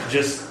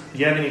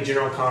you have any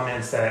general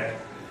comments that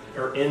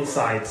or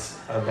insights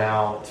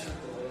about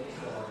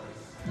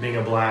being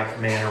a black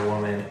man or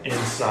woman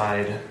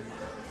inside?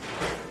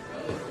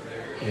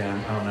 Yeah,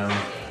 I don't know,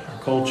 our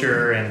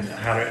culture and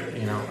how to,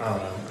 you know, I don't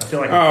know. I feel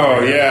like.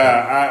 Oh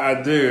yeah,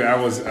 I do. I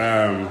was,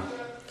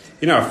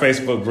 you know,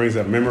 Facebook brings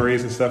up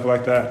memories and stuff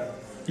like that.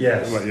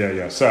 Yes.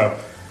 Yeah. So,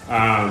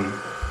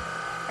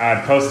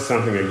 I posted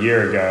something a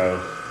year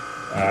ago,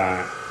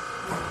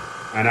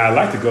 and I'd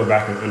like to go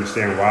back and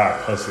understand why I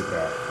posted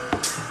that.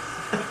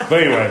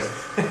 But anyways,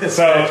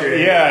 so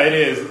yeah, it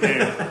is,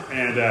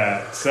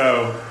 and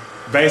so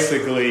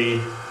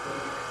basically,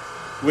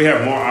 we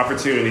have more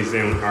opportunities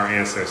than our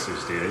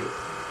ancestors did.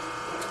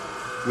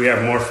 We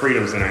have more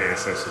freedoms than our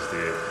ancestors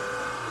did.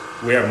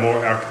 We have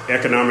more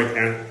economic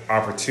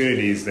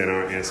opportunities than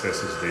our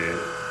ancestors did.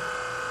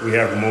 We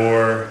have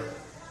more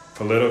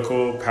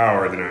political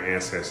power than our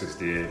ancestors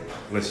did.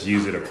 Let's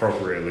use it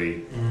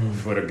appropriately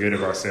for the good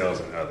of ourselves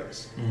and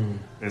others.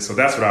 And so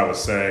that's what I would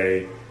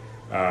say,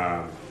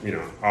 you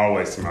know,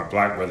 always to my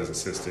black brothers and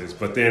sisters.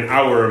 But then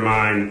I would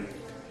remind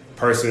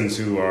persons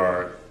who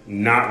are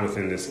not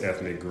within this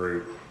ethnic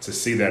group to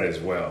see that as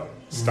well.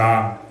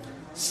 Stop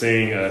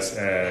seeing us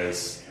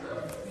as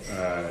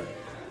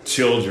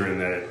children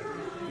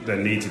that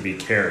need to be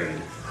carried,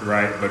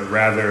 right? But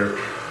rather,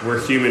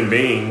 we're human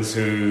beings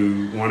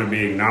who want to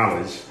be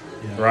acknowledged,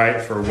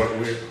 right, for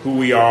who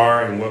we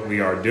are and what we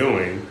are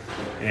doing,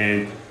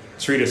 and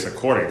treat us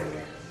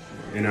accordingly.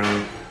 You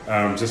know,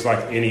 just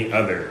like any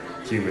other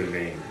human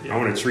being. I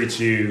want to treat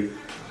you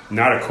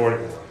not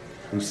according.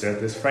 Who said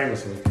this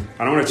famously?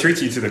 I don't want to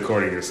treat you to the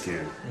color of your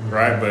skin,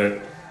 right?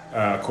 But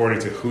according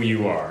to who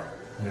you are,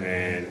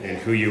 and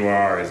who you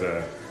are is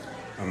a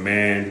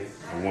man,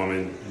 a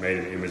woman made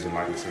in the image and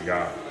likeness of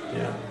God.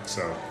 Yeah.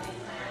 So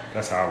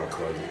that's how I would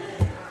close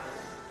it.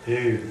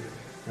 Dude,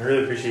 I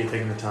really appreciate you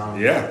taking the time.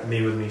 Yeah. To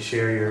meet with me,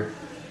 share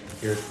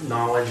your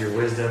knowledge, your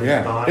wisdom, Yeah.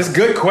 your thoughts. It's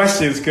good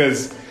questions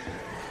because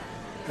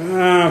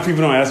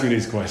people don't ask me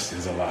these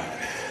questions a lot.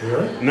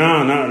 Really?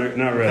 No, not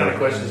really. What kind of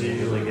questions do you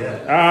usually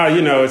get?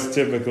 You know, it's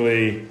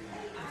typically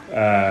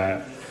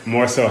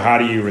more so how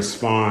do you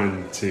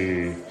respond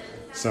to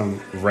some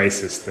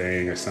racist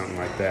thing or something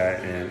like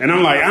that. And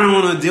I'm like, I don't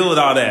want to deal with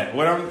all that.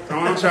 What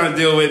I'm trying to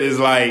deal with is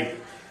like,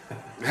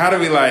 how do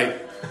we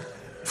like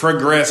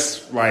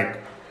progress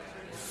like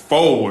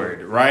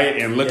forward, right?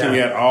 And looking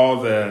at all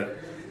the,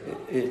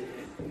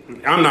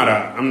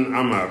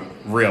 I'm a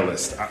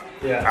realist.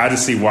 I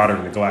just see water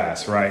in the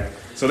glass, right?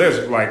 So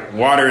there's like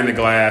water in the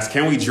glass.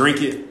 Can we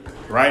drink it,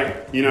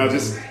 right? You know,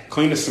 just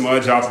clean the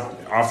smudge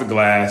off the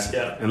glass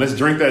and let's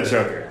drink that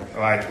joker.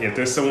 Like if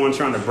there's someone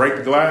trying to break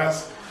the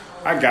glass,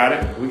 I got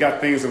it. We got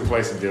things in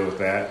place to deal with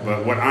that.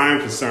 But what I'm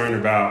concerned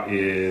about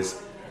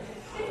is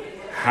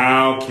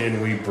how can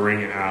we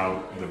bring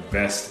out the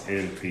best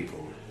in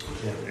people?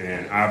 Yeah.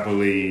 And I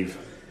believe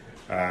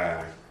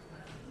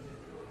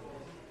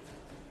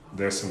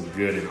there's some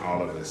good in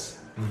all of us.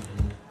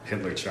 Mm-hmm.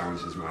 Hitler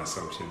challenges my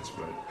assumptions,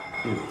 but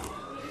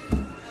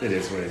it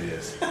is what it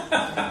is.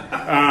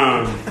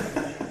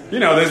 You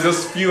know, there's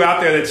those few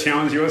out there that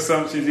challenge your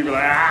assumptions. You be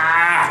like,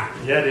 ah!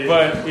 Yeah, dude.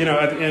 But, you know,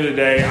 at the end of the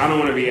day, I don't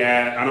want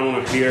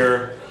to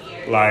hear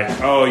like,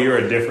 oh, you're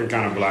a different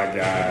kind of black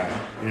guy.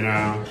 You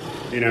know,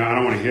 I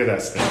don't want to hear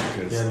that stuff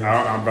because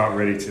I'm about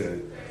ready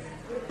to.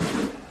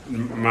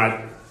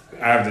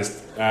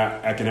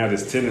 I can have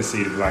this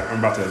tendency to be like, I'm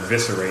about to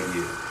eviscerate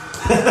you,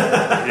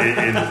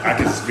 and I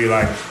can just be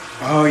like,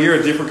 oh, you're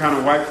a different kind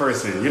of white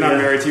person. You're not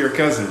married to your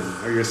cousin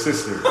or your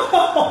sister.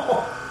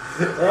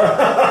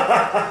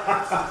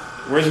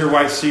 Where's your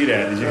white sheet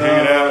at? Did you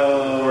hang it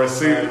up or a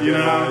suit? You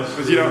know,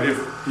 but you know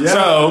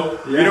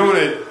you don't want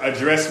to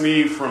address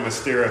me from a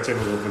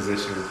stereotypical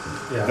position.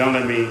 Yeah. Don't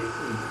let me,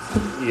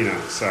 you know.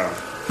 So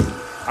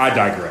I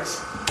digress.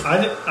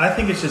 I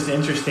think it's just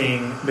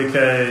interesting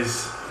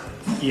because,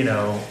 you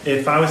know,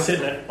 if I was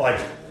sitting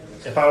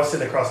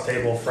across the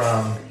table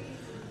from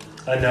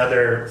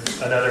another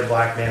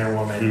black man or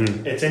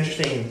woman, it's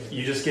interesting.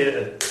 You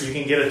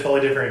can get a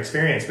totally different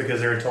experience because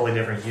they're a totally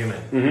different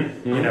human,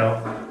 you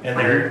know, and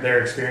their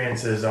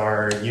experiences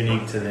are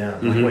unique to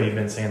them. Like what you've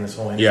been saying this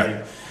whole interview.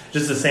 Yeah.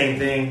 Just the same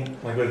thing,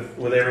 like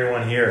with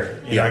everyone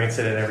here. You know, I can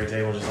sit at every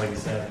table, just like you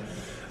said.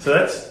 So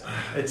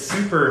it's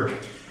super,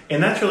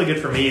 and that's really good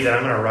for me that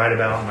I'm going to write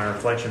about in my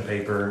reflection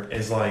paper.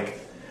 Is like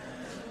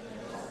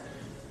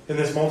in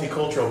this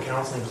multicultural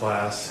counseling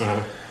class.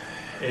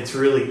 It's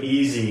really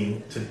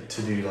easy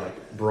to do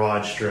like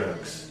broad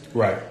strokes,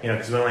 right? You know,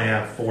 because we only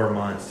have 4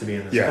 months to be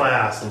in this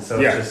class, and so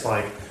it's just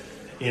like,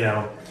 you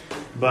know,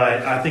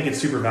 But I think it's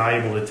super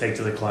valuable to take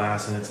to the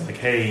class, and it's like,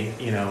 hey,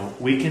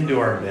 we can do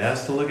our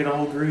best to look at a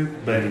whole group,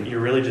 but you're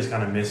really just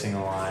kind of missing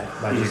a lot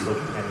by just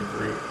looking at a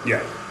group.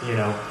 Yeah.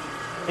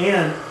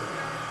 And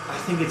I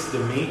think it's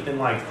and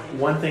like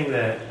one thing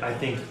that I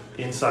think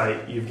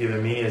insight you've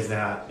given me is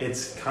that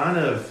it's kind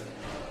of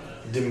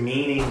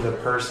demeaning the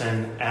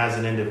person as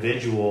an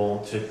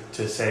individual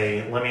to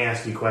say, let me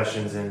ask you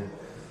questions and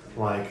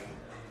like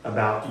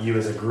about you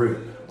as a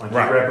group. Like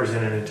right. You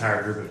represent an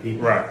entire group of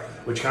people. Right.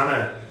 Which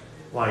kind of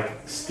like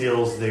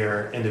steals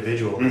their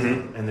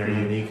individualism and their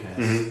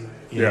uniqueness.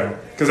 Yeah,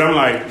 because I'm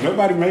like,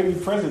 nobody made me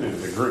president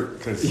of the group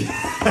because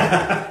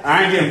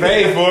I ain't getting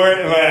paid for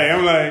it.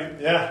 I'm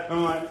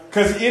like,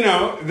 because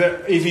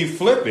if you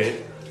flip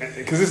it,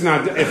 because it's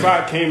not. If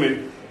I came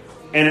in,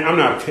 and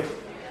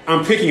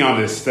I'm picking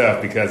on this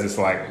stuff because it's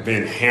like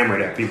been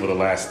hammered at people the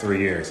last 3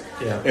 years.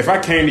 Yeah. If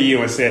I came to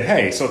you and said,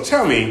 hey, so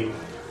tell me,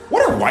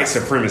 what are white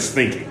supremacists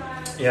thinking?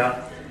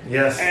 Yeah.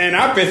 Yes. And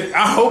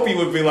I hope you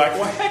would be like,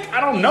 well, heck,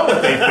 I don't know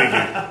what they're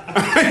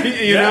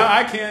thinking. you know,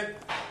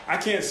 I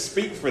can't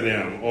speak for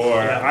them, or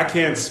I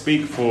can't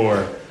speak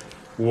for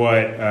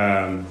what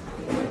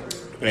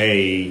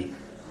a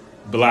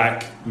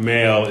black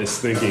male is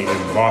thinking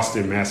in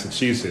Boston,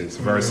 Massachusetts,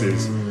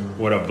 versus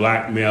what a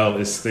black male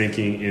is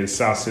thinking in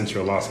South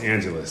Central Los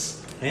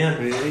Angeles.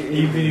 And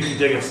even if you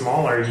dig it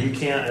smaller, you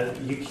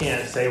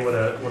can't say what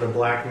a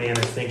black man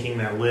is thinking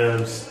that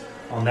lives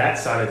on that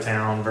side of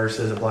town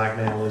versus a black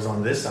man who lives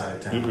on this side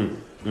of town.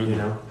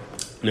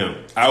 No,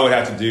 I would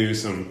have to do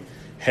some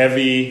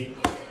heavy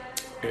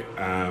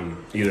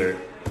either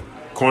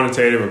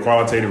quantitative or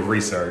qualitative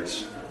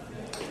research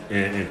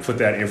and put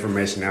that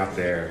information out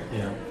there.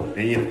 Yeah.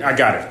 And I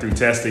got it through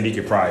testing. You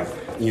could probably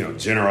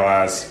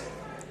generalize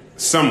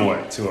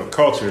somewhat to a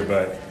culture,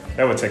 but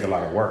that would take a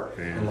lot of work,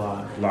 man.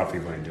 A lot of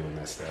people ain't doing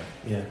that stuff.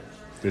 Yeah.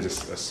 They're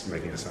just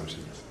making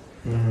assumptions.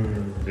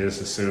 They're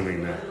just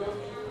assuming that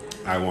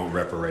I want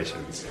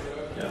reparations.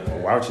 Yeah. Well,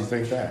 why would you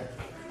think that?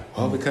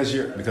 Well, because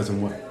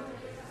I'm what?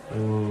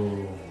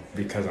 Ooh.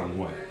 Because I'm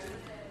what?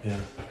 Yeah.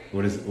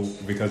 What is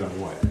it? Because I'm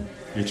what?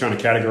 You're trying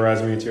to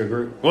categorize me into your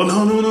group? Well,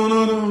 no, I'm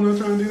not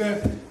trying to do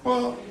that.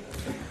 Well.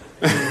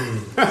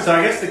 So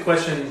I guess the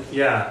question,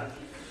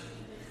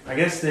 I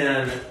guess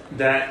then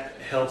that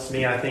helps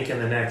me, I think, in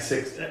the next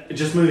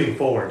just moving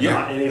forward,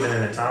 not even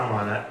in a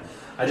timeline.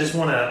 I just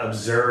want to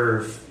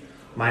observe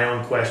my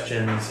own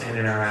questions and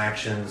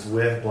interactions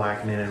with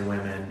black men and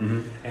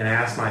women and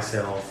ask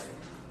myself,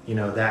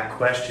 that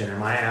question,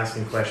 am I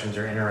asking questions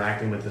or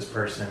interacting with this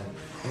person?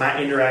 Am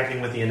I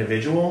interacting with the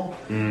individual,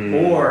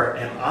 or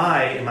am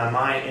I, in my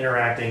mind,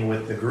 interacting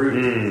with the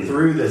group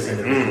through this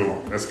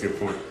individual? That's a good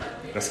point.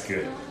 That's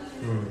good.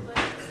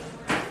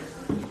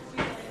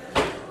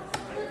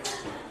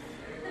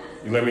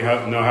 You let me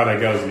know how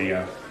that goes,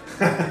 Neo.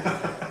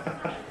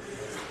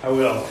 I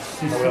will.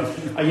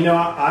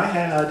 I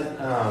had,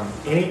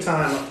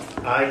 anytime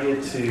I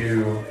get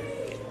to,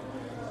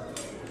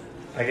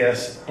 I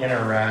guess,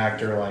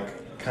 interact or like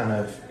kind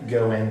of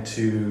go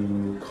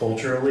into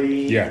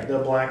culturally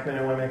the black men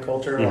and women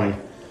culture,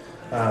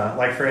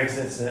 like for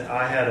instance,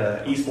 I had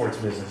a esports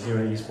business. You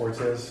know what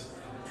esports is?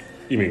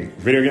 You mean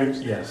video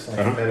games? Yes,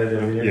 like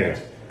competitive video games.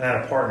 And I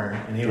had a partner,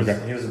 and he was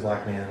a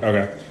black man.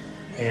 Okay.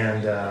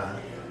 And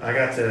I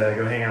got to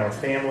go hang out with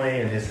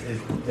family, and his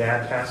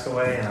dad passed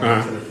away, and I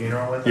went to the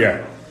funeral with him.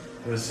 Yeah.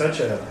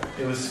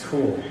 It was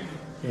cool.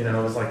 It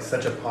was like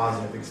such a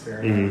positive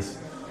experience.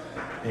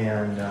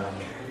 And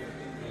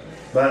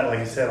but like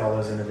you said, all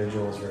those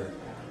individuals were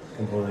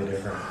completely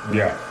different.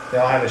 Yeah. They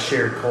all have a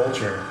shared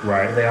culture.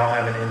 Right. But they all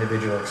have an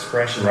individual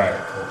expression of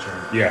that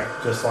culture. Yeah.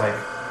 Just like,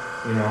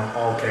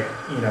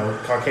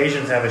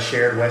 Caucasians have a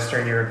shared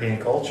Western European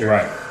culture.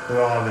 Right. We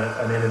all have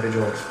an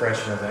individual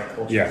expression of that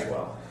culture as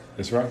well.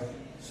 That's right.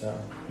 So.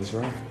 That's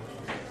right.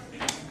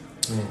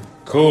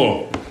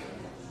 Cool.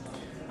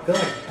 I feel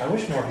like I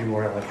wish more people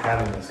were like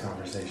having this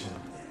conversation.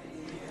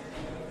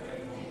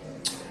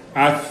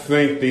 I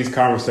think these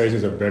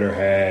conversations are better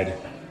had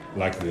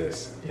like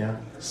this. Yeah.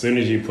 As soon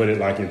as you put it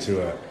like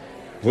into if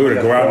we were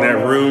to go out in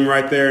that room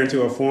right there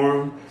into a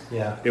forum,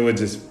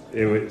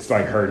 it's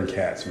like herding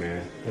cats,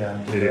 man. Yeah.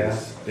 It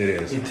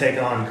is. You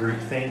take on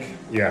groupthink.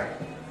 Yeah.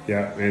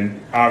 Yeah. And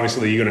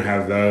obviously you're going to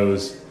have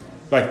those,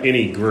 like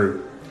any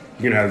group,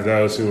 you're going to have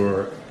those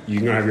you're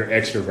going to have your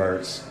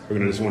extroverts who are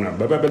going to just want to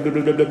blah, blah, blah,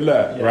 blah, blah, blah,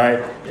 blah, right?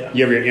 Yeah.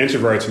 You have your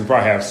introverts who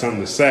probably have something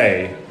to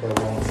say.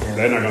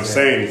 They're not going to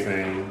say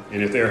anything.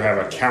 And if they have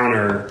a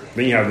counter,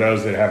 then you have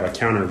those that have a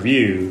counter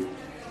view.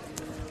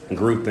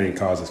 Groupthink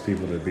causes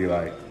people to be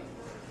like,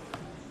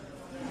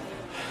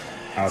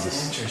 I'll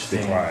just be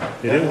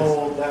quiet. That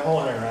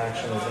whole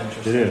interaction is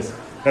interesting. It is.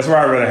 That's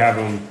why I'd rather have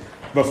them.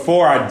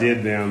 Before I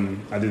did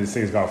them, I did these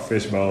things called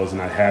fish bowls,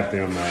 and I had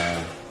them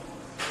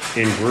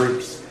in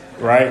groups,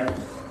 right,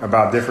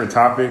 about different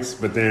topics.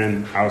 But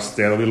then I was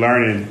steadily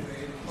learning.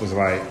 It was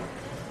like,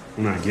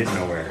 I'm not getting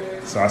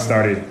nowhere. So I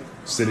started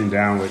sitting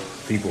down with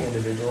people.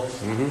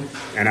 Individuals.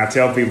 And I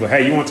tell people,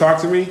 hey, you want to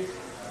talk to me?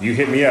 You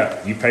hit me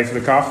up. You pay for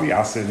the coffee,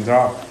 I'll sit and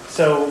talk.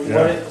 So,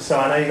 so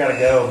I know you got to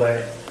go,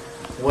 but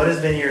What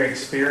has been your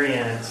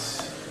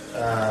experience,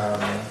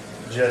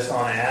 just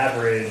on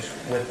average,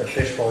 with the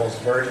fishbowls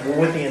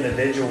with the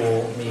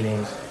individual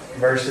meetings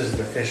versus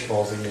the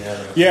fishbowls that you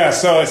have? Yeah,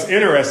 so it's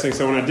interesting.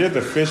 So when I did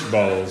the fish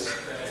bowls,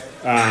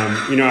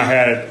 I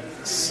had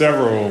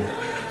several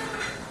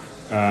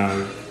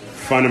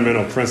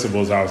fundamental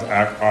principles I was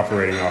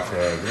operating off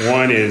of.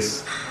 One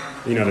is,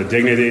 the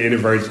dignity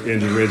of the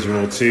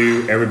individual.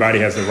 2, everybody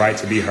has the right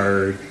to be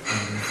heard.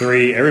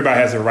 3, everybody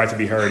has the right to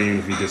be heard even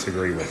if you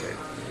disagree with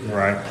it,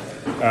 right?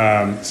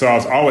 So I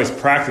was always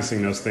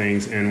practicing those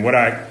things, and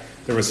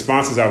the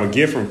responses I would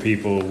get from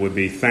people would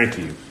be thank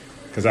you,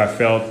 because I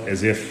felt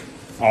as if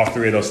all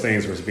 3 of those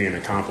things was being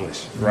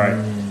accomplished, right?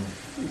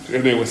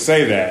 And they would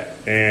say that,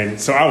 and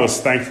so I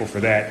was thankful for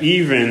that,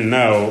 even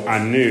though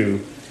I knew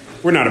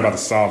we're not about to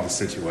solve the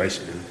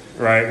situation,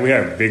 right? We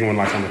had a big one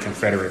like on the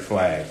Confederate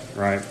flag,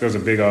 right? There was a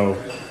big old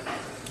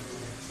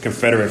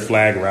Confederate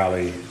flag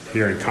rally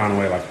here in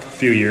Conway like a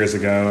few years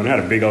ago, and I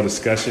had a big old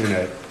discussion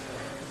at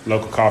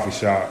local coffee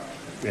shop,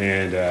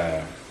 and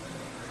a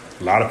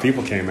lot of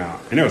people came out,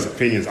 and there was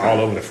opinions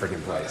all over the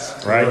freaking place,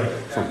 right?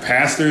 From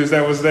pastors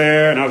that was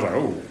there, and I was like,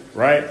 oh,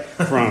 right?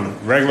 From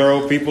regular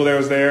old people that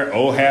was there,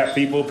 old hat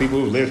people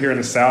who lived here in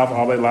the South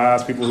all their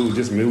lives, people who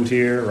just moved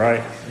here,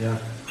 right? Yeah.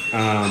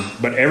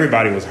 But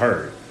everybody was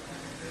heard,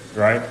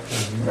 right?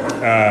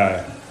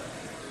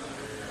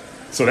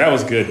 So that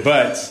was good.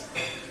 But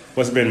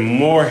what's been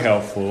more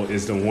helpful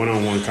is the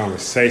one-on-one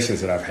conversations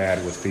that I've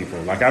had with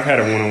people. Like I've had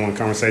a one-on-one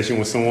conversation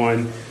with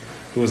someone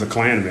who was a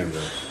Klan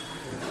member.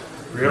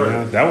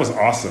 Really? That was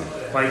awesome.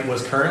 Like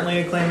was currently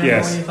a Klan member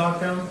Yes. when you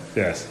talked to him?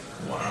 Yes.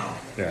 Wow.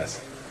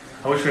 Yes.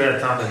 I wish we had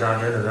time to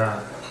dive into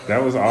that.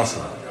 That was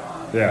awesome.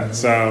 Yeah.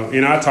 So,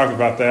 I talked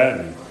about that.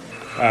 And,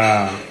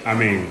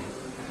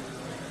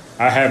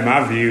 I had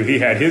my view. He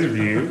had his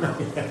view.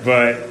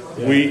 But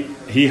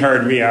he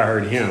heard me. I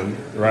heard him.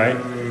 Right?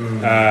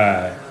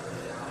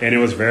 And it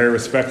was very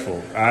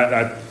respectful.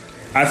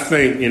 I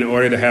think in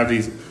order to have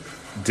these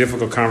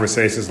difficult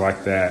conversations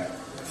like that,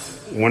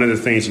 one of the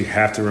things you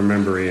have to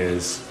remember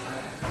is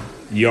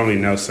you only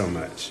know so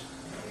much.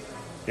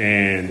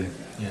 And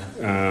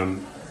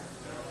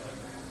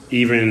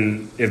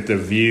even if the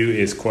view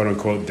is quote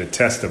unquote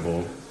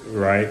detestable,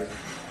 right?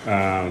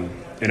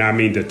 And I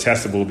mean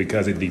detestable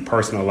because it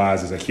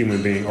depersonalizes a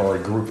human being or a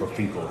group of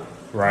people,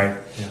 right?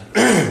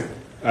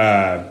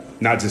 Yeah.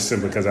 Not just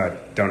simply because I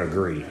don't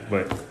agree,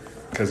 but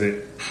because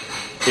it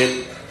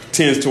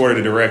tends toward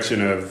the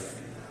direction of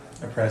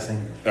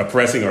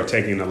oppressing or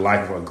taking the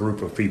life of a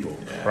group of people,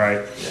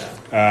 right?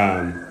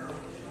 Yeah.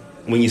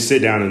 When you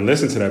sit down and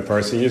listen to that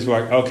person, you're just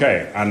like,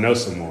 okay, I know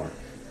some more.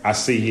 I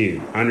see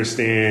you. I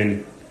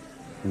understand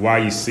why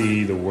you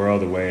see the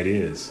world the way it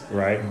is,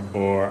 right? Mm-hmm.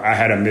 Or I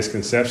had a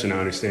misconception, I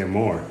understand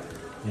more.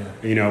 Yeah.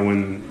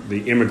 When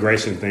the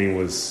immigration thing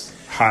was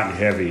hot and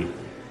heavy,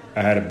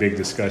 I had a big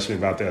discussion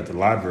about that at the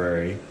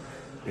library.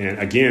 And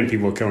again,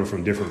 people were coming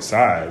from different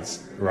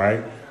sides,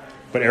 right?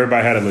 But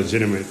everybody had a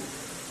legitimate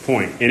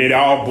point. And it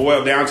all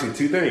boiled down to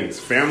 2 things,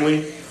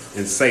 family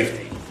and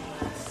safety.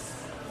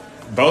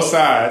 Both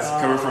sides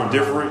coming from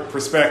different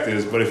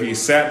perspectives, but if you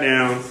sat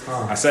down,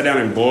 I sat down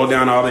and boiled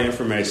down all the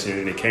information,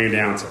 and it came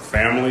down to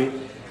family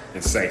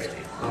and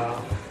safety.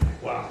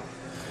 Wow.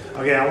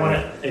 Okay, I want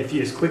to, if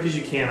you, as quick as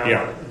you can,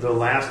 the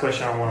last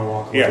question I want to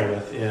walk away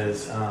with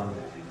is,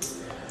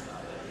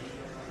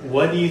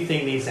 what do you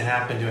think needs to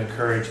happen to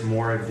encourage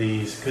more of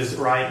these? Because,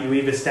 right,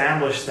 we've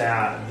established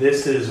that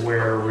this is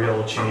where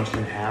real change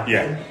can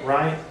happen,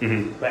 right?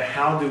 Mm-hmm. But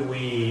how do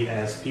we,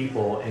 as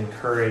people,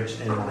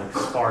 encourage and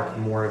spark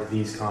more of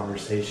these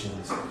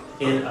conversations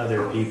in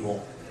other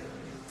people?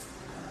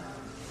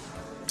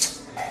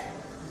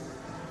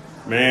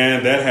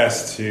 Man, that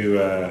has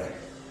to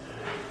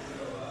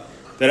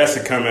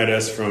come at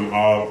us from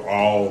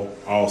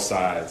all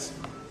sides.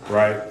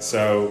 Right?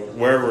 So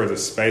wherever the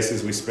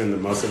spaces we spend the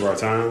most of our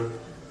time,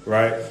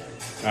 right?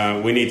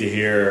 We need to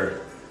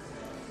hear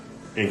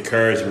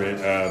encouragement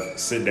of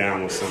sit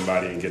down with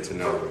somebody and get to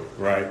know them,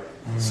 right?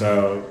 Mm-hmm.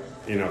 So,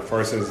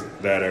 persons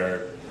that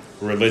are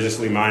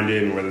religiously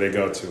minded, and whether they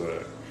go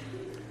to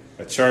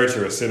a church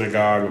or a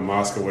synagogue or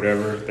mosque or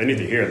whatever, they need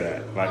to hear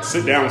that. Like,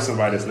 sit down with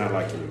somebody that's not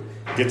like you.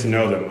 Get to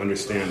know them,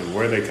 understand them,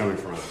 where they're coming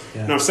from.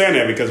 Yeah. And I'm saying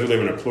that because we live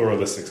in a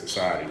pluralistic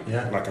society,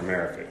 like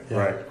America,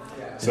 right?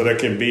 So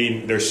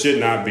there should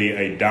not be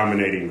a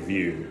dominating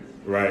view,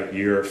 right?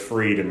 You're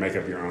free to make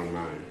up your own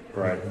mind,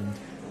 right?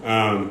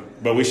 Mm-hmm.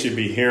 But we should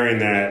be hearing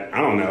that,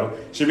 I don't know,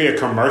 should be a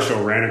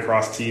commercial ran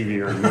across TV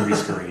or movie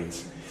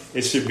screens.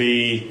 It should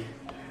be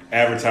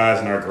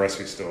advertised in our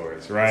grocery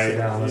stores, right? Sit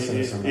down and listen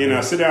to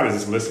somebody. Sit down and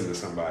just listen to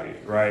somebody,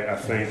 right? I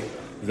think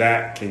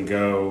that can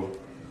go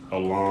a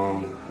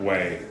long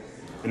way.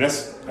 And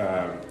that's,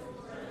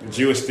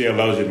 Jewish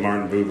theologian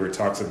Martin Buber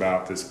talks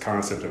about this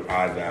concept of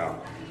I thou.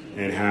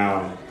 And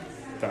how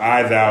the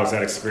I thou is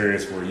that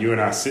experience where you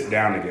and I sit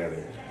down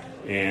together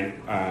and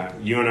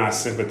you and I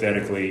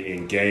sympathetically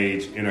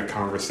engage in a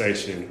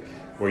conversation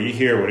where you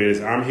hear what it is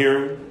I'm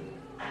hearing,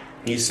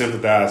 you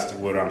sympathize to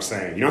what I'm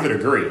saying. You don't have to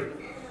agree,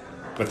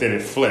 but then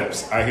it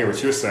flips. I hear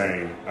what you're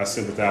saying. I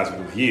sympathize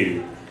with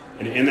you.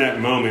 And in that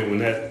moment,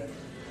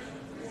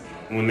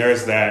 when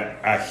there's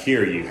that I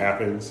hear you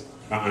happens,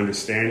 I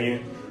understand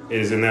you, it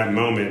is in that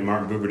moment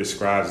Martin Buber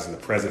describes as the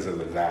presence of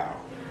the thou,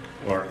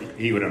 or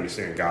he would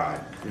understand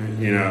God,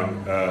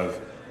 of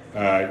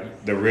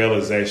the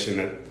realization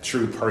that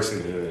true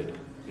personhood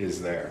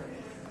is there.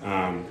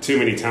 Too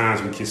many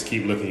times we just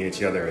keep looking at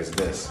each other as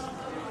this,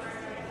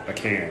 a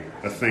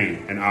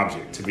thing, an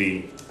object to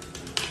be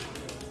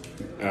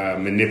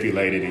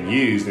manipulated and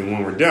used, and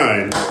when we're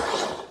done,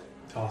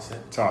 toss it.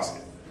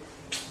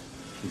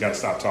 You got to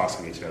stop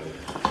tossing each other.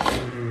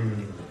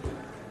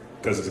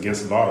 Because it's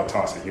against the law to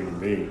toss a human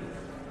being.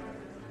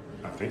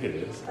 I think it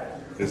is.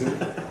 Isn't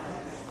it?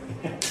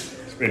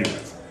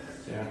 Anyways.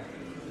 Yeah.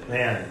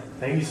 Man,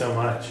 thank you so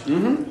much.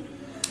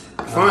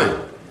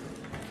 Fun.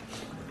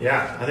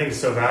 Yeah, I think it's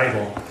so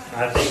valuable.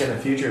 I think in the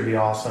future it'd be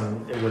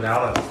awesome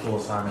without a school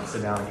assignment,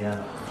 sit down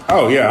again.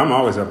 Oh, yeah, I'm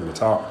always open to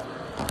talk.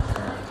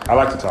 I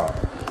like to talk.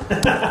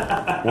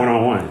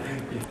 One-on-one.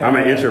 I'm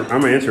an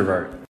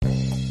introvert.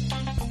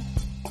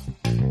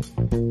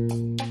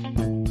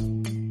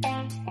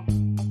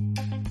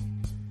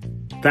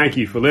 Thank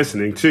you for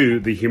listening to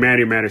the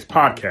Humanity Matters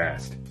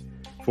podcast.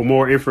 For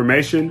more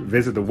information,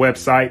 visit the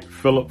website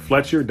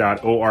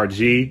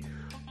philipfletcher.org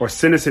or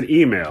send us an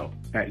email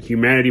at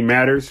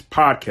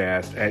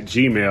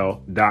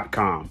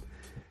humanitymatterspodcast@gmail.com.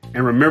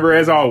 And remember,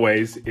 as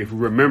always, if we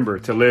remember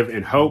to live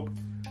in hope,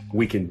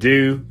 we can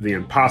do the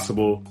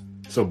impossible.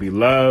 So be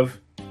love,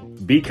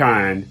 be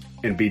kind,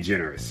 and be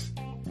generous.